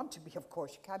 if you want to be, of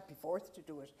course, you can't be forced to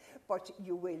do it, but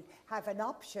you will have an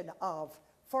option of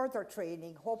further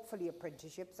training, hopefully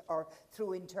apprenticeships or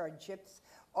through internships,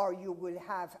 or you will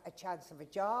have a chance of a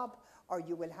job, or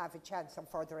you will have a chance of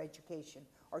further education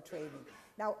or training.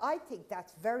 Now, I think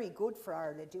that's very good for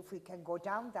Ireland if we can go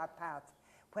down that path,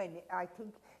 when I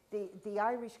think the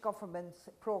Irish government's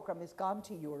programme has gone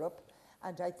to Europe,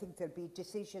 and I think there'll be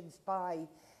decisions by,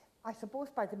 I suppose,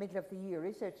 by the middle of the year,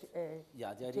 is it?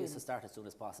 Yeah, the idea is to start as soon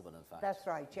as possible, in fact. That's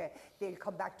right, yeah. They'll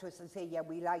come back to us and say, yeah,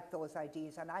 we like those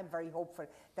ideas, and I'm very hopeful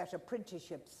that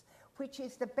apprenticeships, which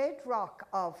is the bedrock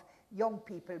of young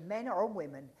people, men or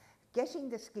women, getting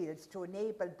the skills to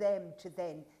enable them to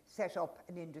then set up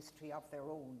an industry of their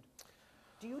own.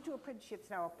 Do you do apprenticeships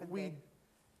now up in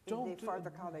the further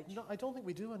college? No, I don't think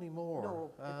we do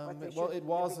anymore. No, it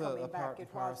was a part and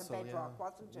it parcel. was a bedrock,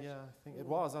 wasn't it? Yeah, I think it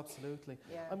was, absolutely.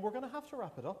 Yeah. And we're going to have to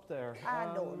wrap it up there.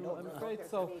 No, I'm afraid there's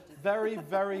so. ladies. Very,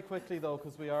 very quickly though,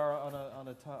 because we are on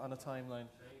a timeline.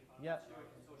 Yeah.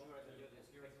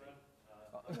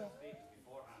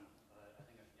 Beforehand, I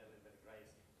think I should get a little bit of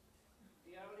grace.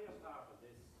 The earlier part of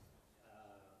this,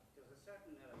 there's a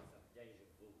certain element of déjà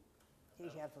vu.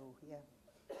 Déjà vu, yeah.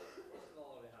 First of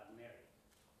all, we had Mary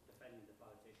defending the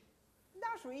politicians.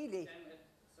 Not really. Then,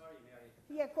 sorry, Mary.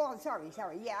 Yeah, go on, sorry.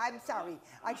 Yeah, I'm sorry.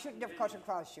 I shouldn't have cut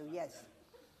across you, yes.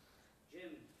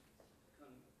 Jim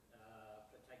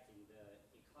protecting the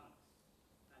economist.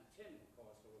 And Tim, of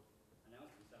course, who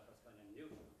announced himself as kind of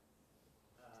neutral,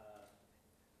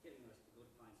 giving us the good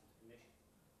points of the commission.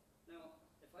 Now,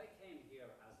 if I came here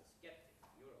as a skeptic,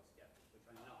 Eurosceptic, which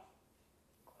I'm not,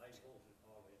 I voted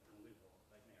always and will vote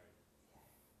like Mary,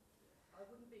 I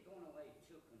wouldn't be going away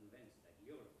too convinced that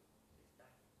Europe is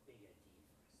that big a deal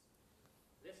for us.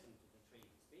 Listen to the three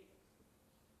speakers.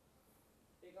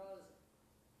 Because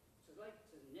it's like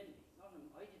to NIMBY,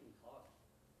 I didn't cause it.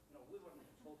 We weren't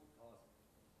the total cause of it.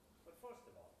 But first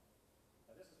of all,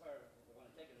 now this is where we're going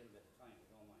to take a little bit of time, if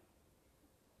you don't mind.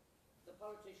 The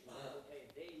politicians,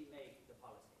 okay, they make the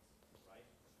policies, right?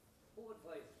 Who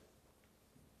advises them?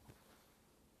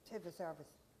 Civil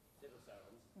service. Civil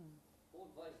servants. Who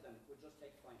advises them would just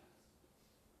take finance.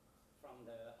 From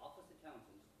the office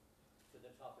accountant to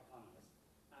the top economist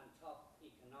and top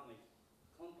economic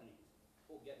companies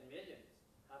who get millions,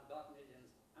 have got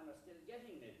millions, and are still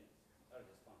getting millions out of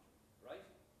this country, right?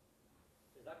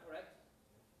 Is that correct?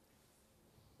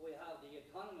 We have the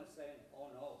economist saying,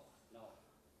 oh no, no.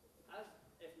 As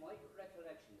if my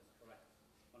recollection is correct,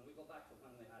 when we go back to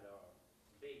when we had our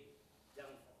big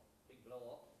downfall, big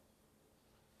blow up,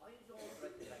 I don't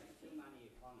recollect too many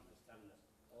economists telling us,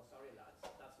 oh sorry lads,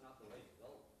 that's not the way to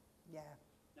go. Yeah.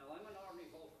 Now I'm an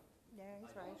ordinary voter. Yeah,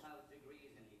 he's I right. don't have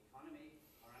degrees in economy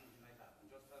or anything like that. I'm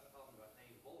just talking about a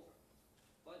voter.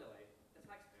 By the way, the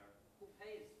taxpayer who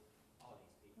pays all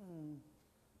these people.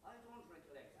 I don't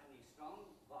recollect any strong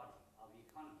body of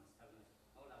economists telling us,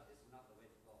 oh lad, this is not the way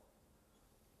to go.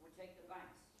 We take the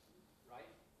banks, right?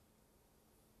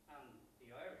 And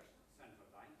the Irish central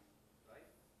bank, right?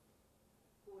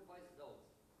 Who advises those?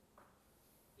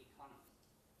 Economists.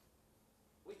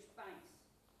 Which banks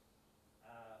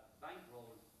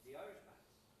bankroll the Irish banks?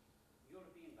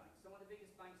 European banks, some of the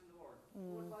biggest banks in the world.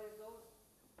 Who advise those?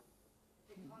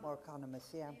 More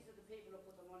economists, yeah. These are the people who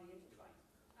put the money into the banks.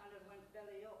 And it went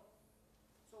belly up.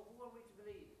 So who are we to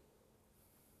believe?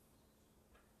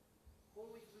 Who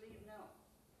are we to believe now?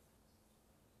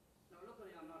 Now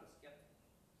luckily I'm not a skeptic.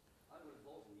 I will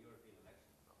vote in the European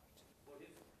election. But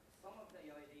if some of the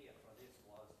idea for this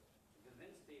was to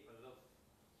convince people, look,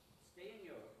 stay in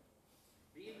Europe,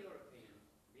 be a European,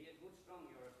 be a good strong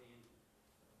European,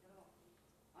 you know,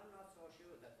 I'm not so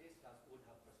sure that this would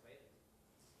have persuaded me.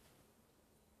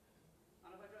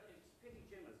 And it's pity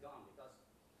Jim has gone, because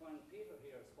when Peter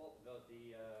here spoke about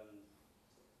the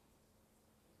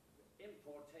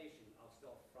importation of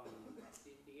stuff from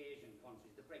the Asian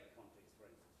countries, the BRIC countries, for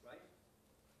instance, right?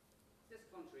 This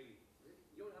country,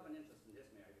 you'll have an interest in this,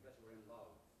 Mary, because you were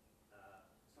involved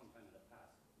sometime in the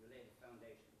past. You laid the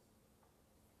foundations.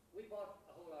 We bought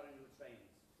a whole lot of new trains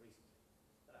recently,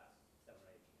 the last 7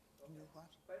 or 8 years. Okay. New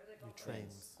what? Where did they come New from?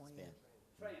 trains. Oh, Spain. yeah.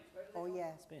 Trains. Where did they Oh, come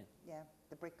yeah. from? Spain. Yeah,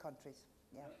 the BRIC countries.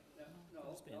 Yeah.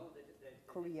 No, Spain. no, they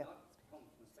Korea. did not come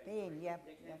from Spain. Spain, yeah,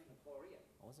 They came yeah. from Korea.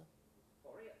 What was it?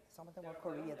 Korea. Some of them They were were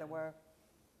Korea. Korean. There were.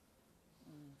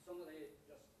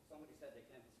 Somebody said they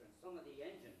came from Spain. Some of the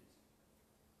engines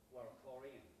were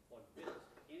Korean, but built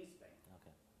in Spain,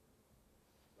 Okay.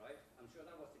 right? I'm sure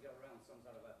that was to get around some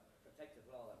sort of a protective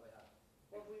law that we have.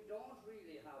 But we don't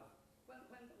really have, when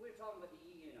we're talking about the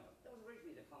EU now, that was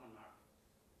originally the common market.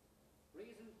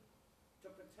 Reason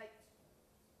to protect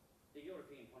the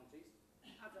European countries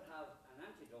and to have an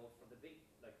antidote for the big,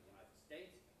 like the United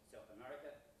States, South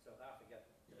America, South Africa,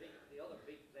 the other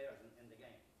big players in the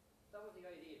game. That was the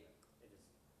idea. It has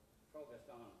progressed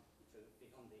on to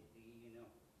become the EU now.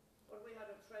 But we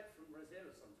had a threat from Brazil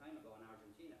some time ago in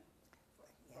Argentina for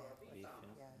our beef Beef,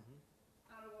 farmers. Yeah.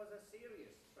 And it was a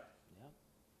serious threat. Yeah.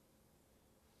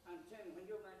 And Tim, when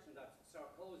you mentioned that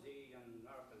Sarkozy and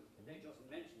Merkel, they just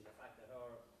mentioned the fact that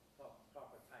our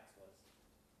corporate tax was,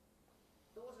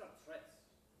 those are threats.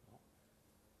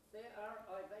 They are,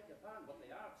 I beg your pardon, but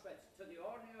they are threats. To the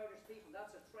ordinary Irish people,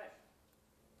 that's a threat.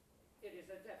 It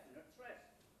is a definite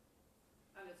threat.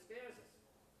 And it scares us.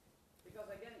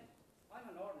 Because again, I'm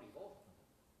an ordinary voter.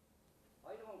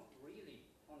 I don't really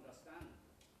understand,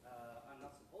 I'm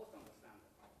not supposed to understand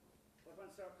it. But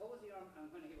when Sarkozy and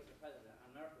when he was the president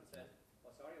and Merkel said,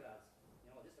 oh sorry lads,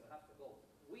 you know, this will have to go,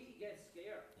 we get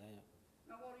scared. Yeah, yeah.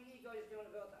 Now what are you guys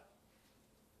doing about that?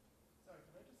 Sorry,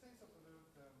 can I just say something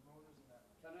about motors and that?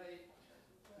 Can I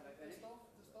finish?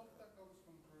 The stuff that goes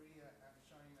from Korea and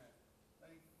China,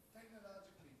 like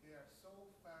technologically, they are so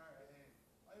far ahead.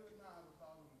 I would not have a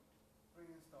problem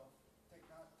bringing stuff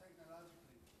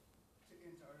technologically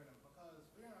into Ireland because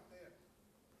we are not there.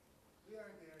 We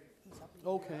aren't there yet. He's up here.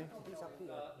 Okay. He's up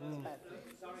here.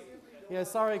 Sorry. Yeah,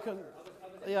 sorry.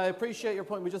 Yeah, I appreciate your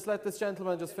point. We just let this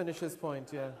gentleman just finish his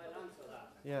point. Yeah. I'll answer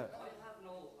that. Yeah. I have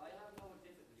no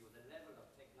difficulty with the level of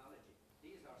technology.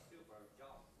 These are super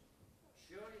jobs.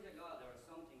 Surely to God there is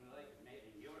something like it made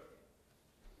in Europe.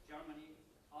 Germany,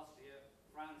 Austria,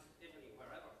 France, Italy,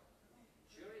 wherever.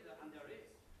 Surely there, and there is.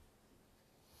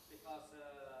 Because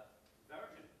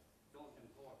Virgin don't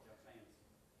import their trains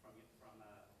from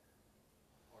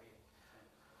Korea.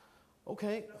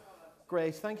 Okay.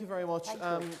 Great. Thank you very much.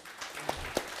 Thank you.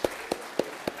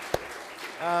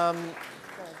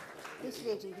 This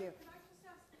lady here. Can I just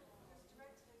ask, just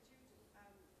directed at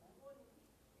you, one,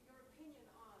 your opinion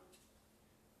on,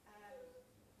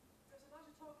 there's a lot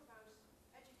of talk about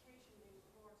education being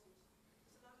important.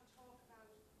 There's a lot of talk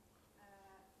about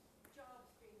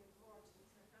jobs being important,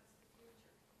 that that's the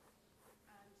future,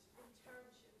 and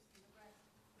internships and the rest.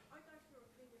 I'd like your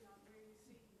opinion on where you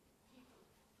see people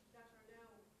that are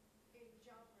now in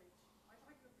job bridge. I'd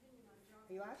like your opinion on job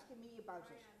Are you bridge. asking me about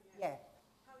I it? am, Yeah.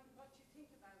 What you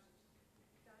think about it?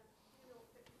 That, you know,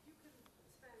 that if you can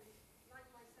spend, like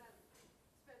myself,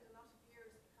 spend a lot of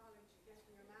years at college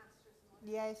getting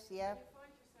Yes, yeah. And you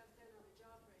find yourself then on a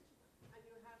job bridge, and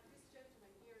you have this gentleman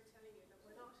here telling you that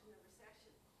we're not in a recession,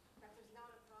 that there's not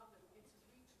a problem. It's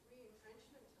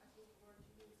re-entrenchment, I think the word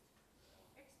you used.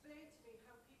 Explain to me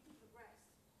how people progress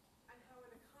and how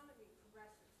an economy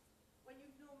progresses when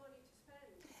you've no money to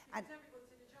spend because everyone's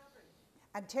in a job bridge.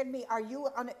 And tell me, are you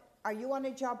on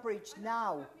a job bridge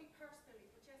now? Not me personally,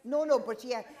 but yes. No, but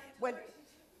yeah. And I'm Well, tired,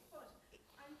 but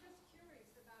I'm just curious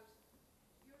about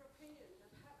your opinion that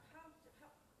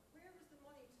where is the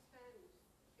money to spend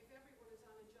if everyone is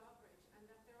on a job bridge and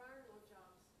that there are no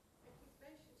jobs? It was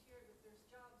mentioned here that there's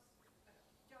jobs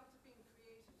are being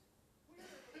created. Where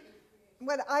are they being created?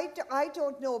 well, I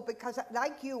don't know, because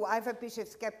like you, I have a bit of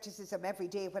scepticism every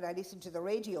day when I listen to the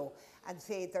radio and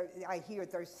say I hear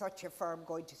there's such a firm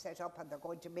going to set up and they're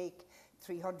going to make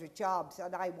 300 jobs,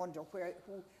 and I wonder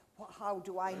how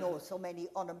do I know so many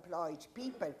unemployed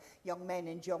people, young men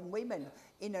and young women,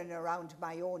 in and around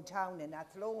my own town in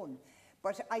Athlone.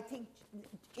 But I think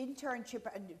internship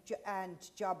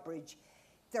and job bridge,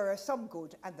 there are some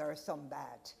good and there are some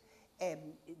bad.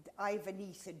 I have a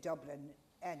niece in Dublin,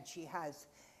 and she has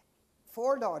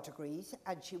 4 law degrees,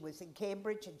 and she was in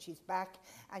Cambridge and she's back,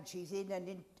 and she's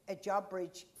in a job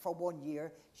bridge for 1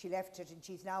 year. She left it and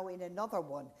she's now in another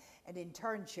one, an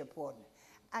internship one.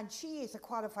 And she is a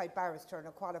qualified barrister and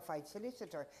a qualified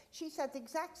solicitor. She said the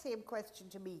exact same question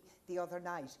to me the other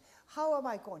night. How am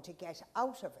I going to get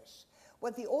out of it?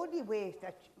 Well, the only way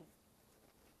that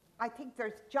I think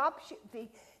there's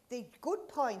the good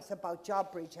points about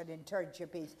job bridge and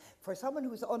internship is, for someone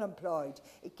who's unemployed,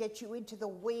 it gets you into the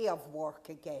way of work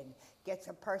again, gets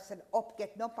a person up,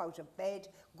 getting up out of bed,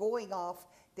 going off.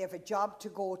 They have a job to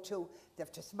go to, they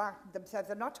have to smarten themselves.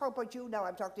 I'm not talking about you now,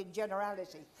 I'm talking in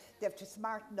generality. They have to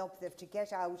smarten up, they have to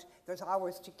get out, there's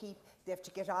hours to keep, they have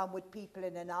to get on with people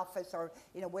in an office or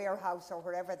in a warehouse or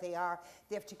wherever they are.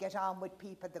 They have to get on with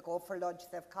people, they go for lunch,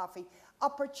 they have coffee.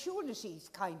 Opportunities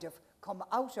kind of come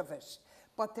out of it,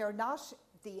 but they're not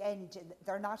the end,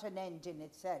 they're not an end in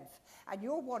itself. And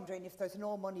you're wondering, if there's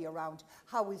no money around,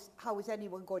 how is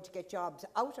anyone going to get jobs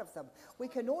out of them? We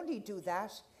can only do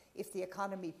that if the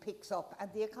economy picks up,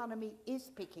 and the economy is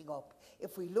picking up.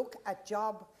 If we look at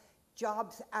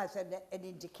jobs as an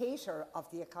indicator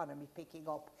of the economy picking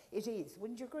up, it is.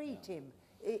 Wouldn't you agree, Tim?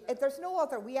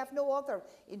 We have no other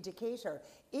indicator.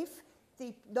 If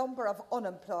the number of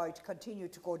unemployed continue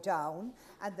to go down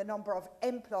and the number of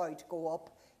employed go up,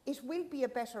 it will be a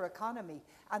better economy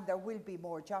and there will be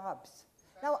more jobs.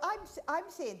 Now, I'm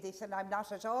saying this, and I'm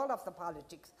not at all of the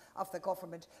politics of the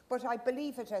government, but I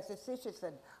believe it as a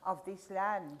citizen of this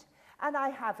land. And I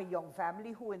have a young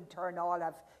family who in turn all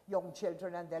have young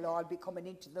children, and they'll all be coming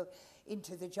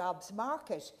into the jobs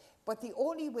market. But the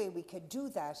only way we can do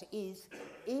that is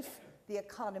if the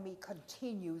economy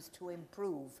continues to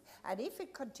improve. And if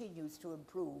it continues to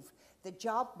improve, the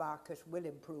job market will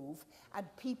improve and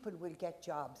people will get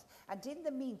jobs. And in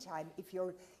the meantime,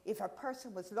 if a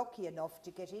person was lucky enough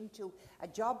to get into a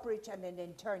job bridge and an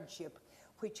internship,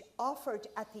 which offered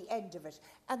at the end of it,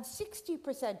 and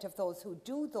 60% of those who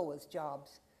do those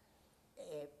jobs,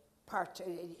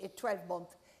 12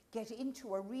 months, get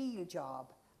into a real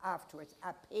job afterwards,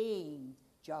 a paying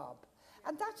job.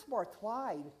 And that's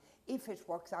worthwhile if it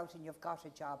works out and you've got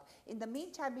a job. In the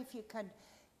meantime, if you can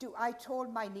do, I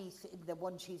told my niece, in the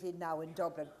one she's in now in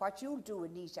Dublin, what you'll do,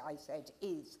 Anita, I said,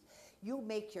 is you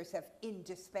make yourself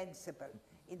indispensable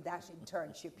in that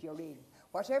internship you're in.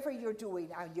 Whatever you're doing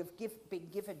and you've been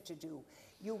given to do,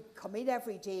 you come in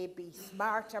every day, be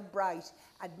smart and bright,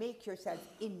 and make yourself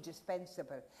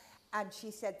indispensable. And she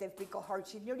said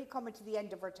she's nearly coming to the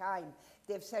end of her time.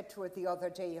 They've said to her the other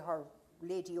day, her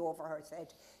lady over her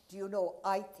said, do you know,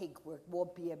 I think we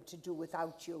won't be able to do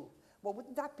without you. Well,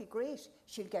 wouldn't that be great?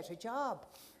 She'll get a job.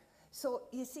 So,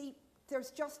 you see,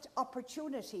 there's just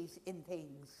opportunities in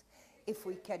things if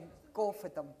we can go for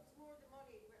them. It's more the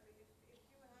money.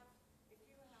 If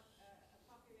you have a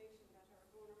population that are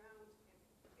going around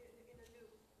in a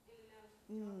loop, in and out of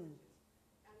jobs,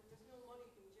 and there's no money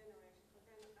being generated, but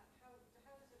then how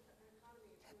does an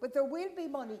economy... But there will be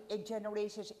money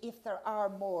generated if there are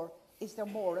more. Is there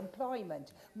more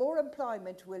employment? More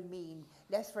employment will mean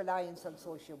less reliance on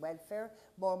social welfare,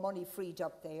 more money freed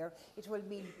up there. It will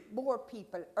mean more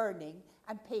people earning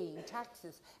and paying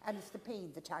taxes. And it's the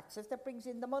paying the taxes that brings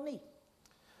in the money.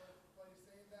 By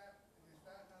saying that, is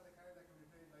that not a card that can be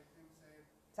played, like Tim said?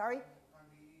 Sorry? On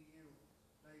the EU.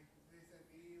 Like, they said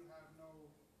the EU have no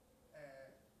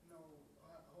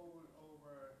hold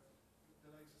over the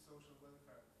likes of social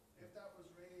welfare. If that was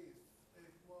raised,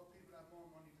 if more people have more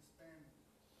money to spend,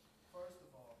 first of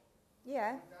all,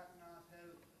 Yeah. would that not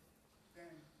help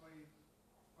then by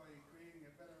creating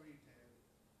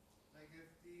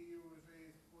EU was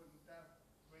raised, wouldn't that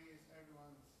raise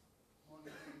everyone's money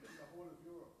in the whole of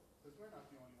Europe? Because we're not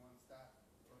the only ones that,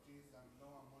 oh Jesus, I'm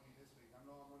low on money this week, I'm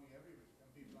low on money every week, and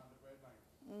people on the breadline.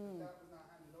 If that was not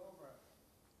handed over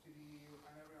to the EU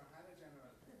and everyone had a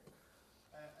general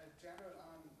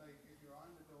on, like if you're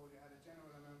on the dole, you had a general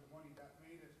amount of money that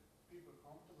made it people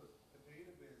comfortable to pay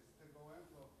the bills, to go out.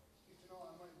 So, you know,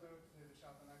 I might go to the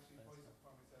shop and actually buy something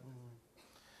for myself this week.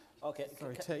 Okay.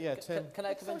 Sorry, Tim. Can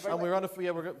I come in And we're on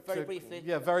very briefly?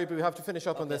 Yeah, we have to finish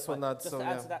up on Okay, this one, lads. Just So to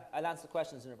answer yeah. that, I'll answer the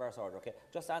questions in reverse order, okay?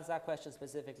 Just to answer that question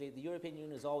specifically, the European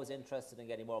Union is always interested in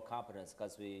getting more competence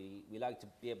because we like to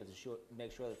be able to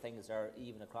make sure that things are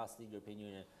even across the European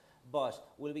Union.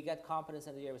 But will we get competence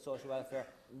in the area of social welfare?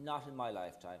 Not in my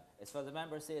lifetime. It's for the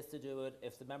member states to do it.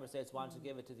 If the member states want to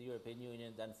give it to the European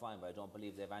Union, then fine, but I don't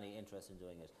believe they have any interest in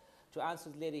doing it. To answer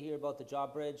the lady here about the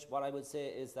job bridge, what I would say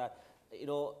is that, you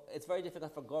know, it's very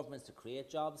difficult for governments to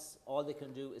create jobs. All they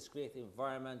can do is create the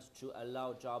environment to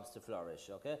allow jobs to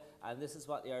flourish, okay? And this is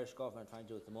what the Irish government are trying to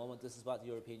do at the moment. This is what the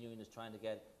European Union is trying to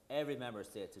get every member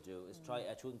state to do, is try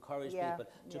to encourage people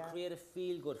to create a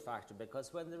feel-good factor,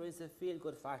 because when there is a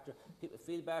feel-good factor, people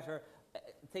feel better,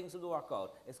 things will work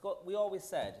out. We always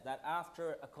said that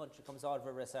after a country comes out of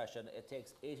a recession, it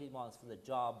takes 18 months for the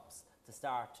jobs to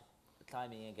start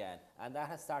climbing again, and that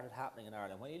has started happening in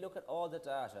Ireland. When you look at all the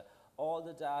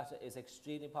data is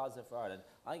extremely positive for Ireland.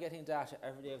 I'm getting data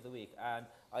every day of the week, and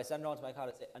I send around to my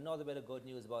colleagues, another bit of good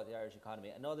news about the Irish economy,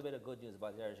 another bit of good news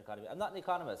about the Irish economy. I'm not an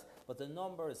economist, but the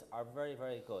numbers are very,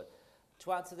 very good.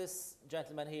 To answer this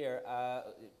gentleman here,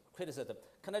 criticism,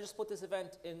 can I just put this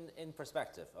event in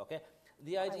perspective, okay?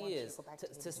 The idea is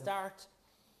to start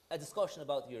a discussion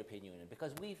about the European Union,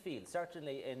 because we feel,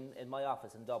 certainly in my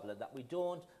office in Dublin, that we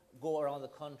don't go around the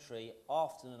country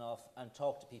often enough and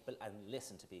talk to people and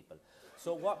listen to people.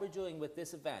 So what we're doing with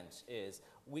this event is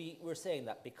we're saying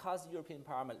that because the European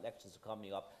Parliament elections are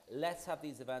coming up, let's have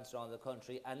these events around the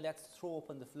country and let's throw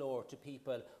open the floor to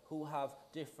people who have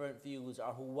different views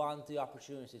or who want the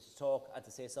opportunity to talk and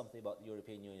to say something about the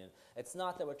European Union. It's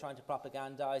not that we're trying to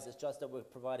propagandise, it's just that we're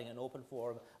providing an open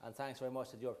forum, and thanks very much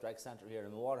to the Europe Direct Centre here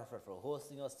in Waterford for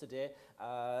hosting us today.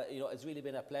 You know, it's really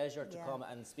been a pleasure to come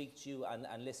and speak to you and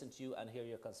listen to you and hear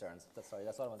your concerns. That's all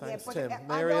I want to say. Thanks, Tim.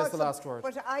 Mary has the last word.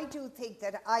 But I do think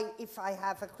that if I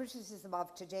have a criticism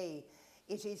of today,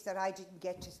 it is that I didn't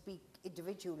get to speak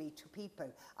individually to people.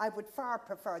 I would far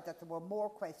prefer that there were more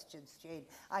questions, Jane.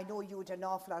 I know you had an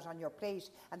awful lot on your plate,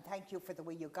 and thank you for the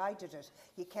way you guided it.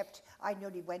 I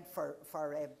nearly went for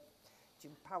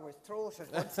Jim Power's throat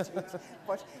at one stage,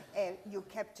 but you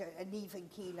kept an even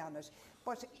keel on it.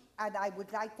 And I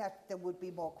would like that there would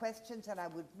be more questions and I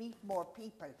would meet more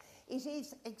people. It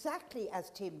is exactly as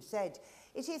Tim said.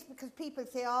 It is because people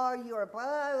say, oh, Europe,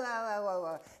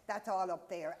 that's all up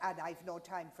there and I've no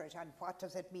time for it. And what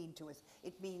does it mean to us?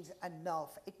 It means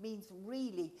enough. It means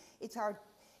really, it's our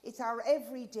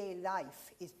everyday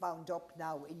life is bound up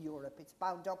now in Europe. It's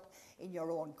bound up in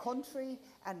your own country,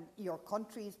 and your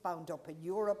country is bound up in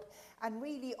Europe. And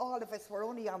really, all of us, we're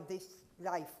only on this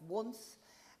life once.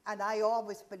 And I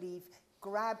always believe,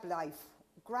 grab life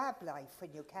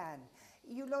when you can.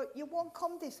 You won't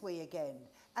come this way again.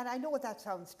 And I know that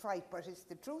sounds trite, but it's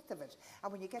the truth of it.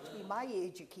 And when you get to be my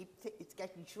age, it's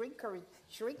getting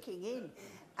shrinking in.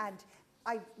 And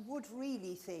I would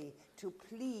really say to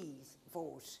please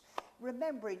vote.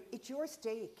 Remember, it's your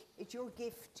stake, it's your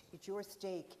gift, it's your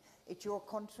stake, it's your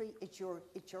country, it's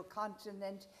your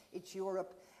continent, it's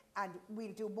Europe. And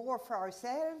we'll do more for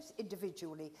ourselves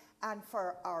individually and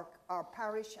for our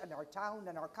parish and our town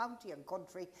and our county and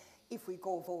country if we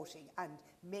go voting. And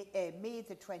May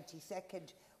the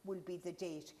 22nd will be the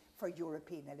date for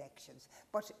European elections.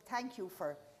 But thank you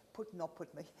for putting up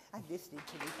with me and listening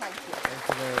to me. Thank you. Thank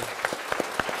you, Mary.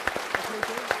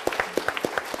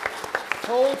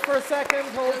 Hold for a second,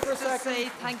 Say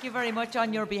thank you very much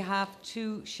on your behalf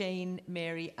to Shane,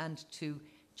 Mary and to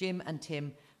Jim and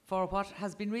Tim for what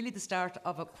has been really the start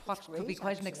of what could be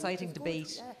quite an exciting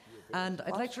debate. And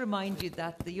I'd like to remind you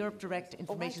that the Europe Direct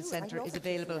Information Centre is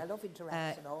available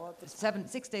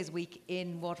 6 days a week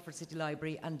in Waterford City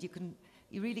Library, and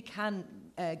you really can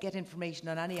get information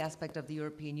on any aspect of the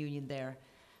European Union there.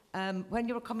 When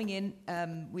you were coming in,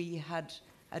 we had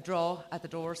a draw at the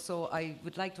door, so I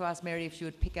would like to ask Mary if she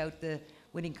would pick out the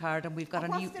winning card, and we've got a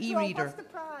new e-reader. What's the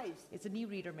prize? It's an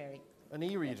e-reader, Mary. An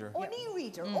e-reader. Oh, an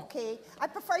e-reader, okay. I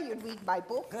prefer you read my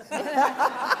book.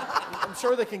 I'm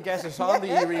sure they can get it on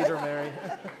the e-reader, Mary.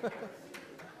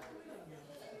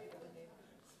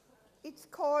 It's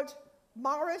called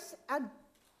Morris and...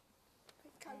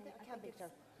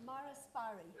 Morris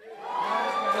Barry.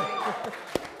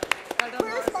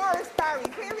 Where's Morris Barry?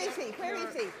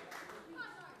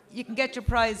 you can get your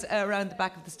prize around the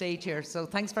back of the stage here. So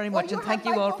thanks very much, and thank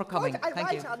you all for coming. I'll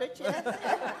Thank you. write on it, yes.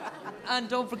 And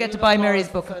don't forget to buy Mary's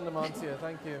book. Send them on to you.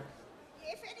 Thank you.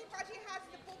 If anybody has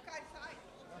the book, I'll sign.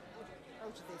 Out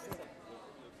of this,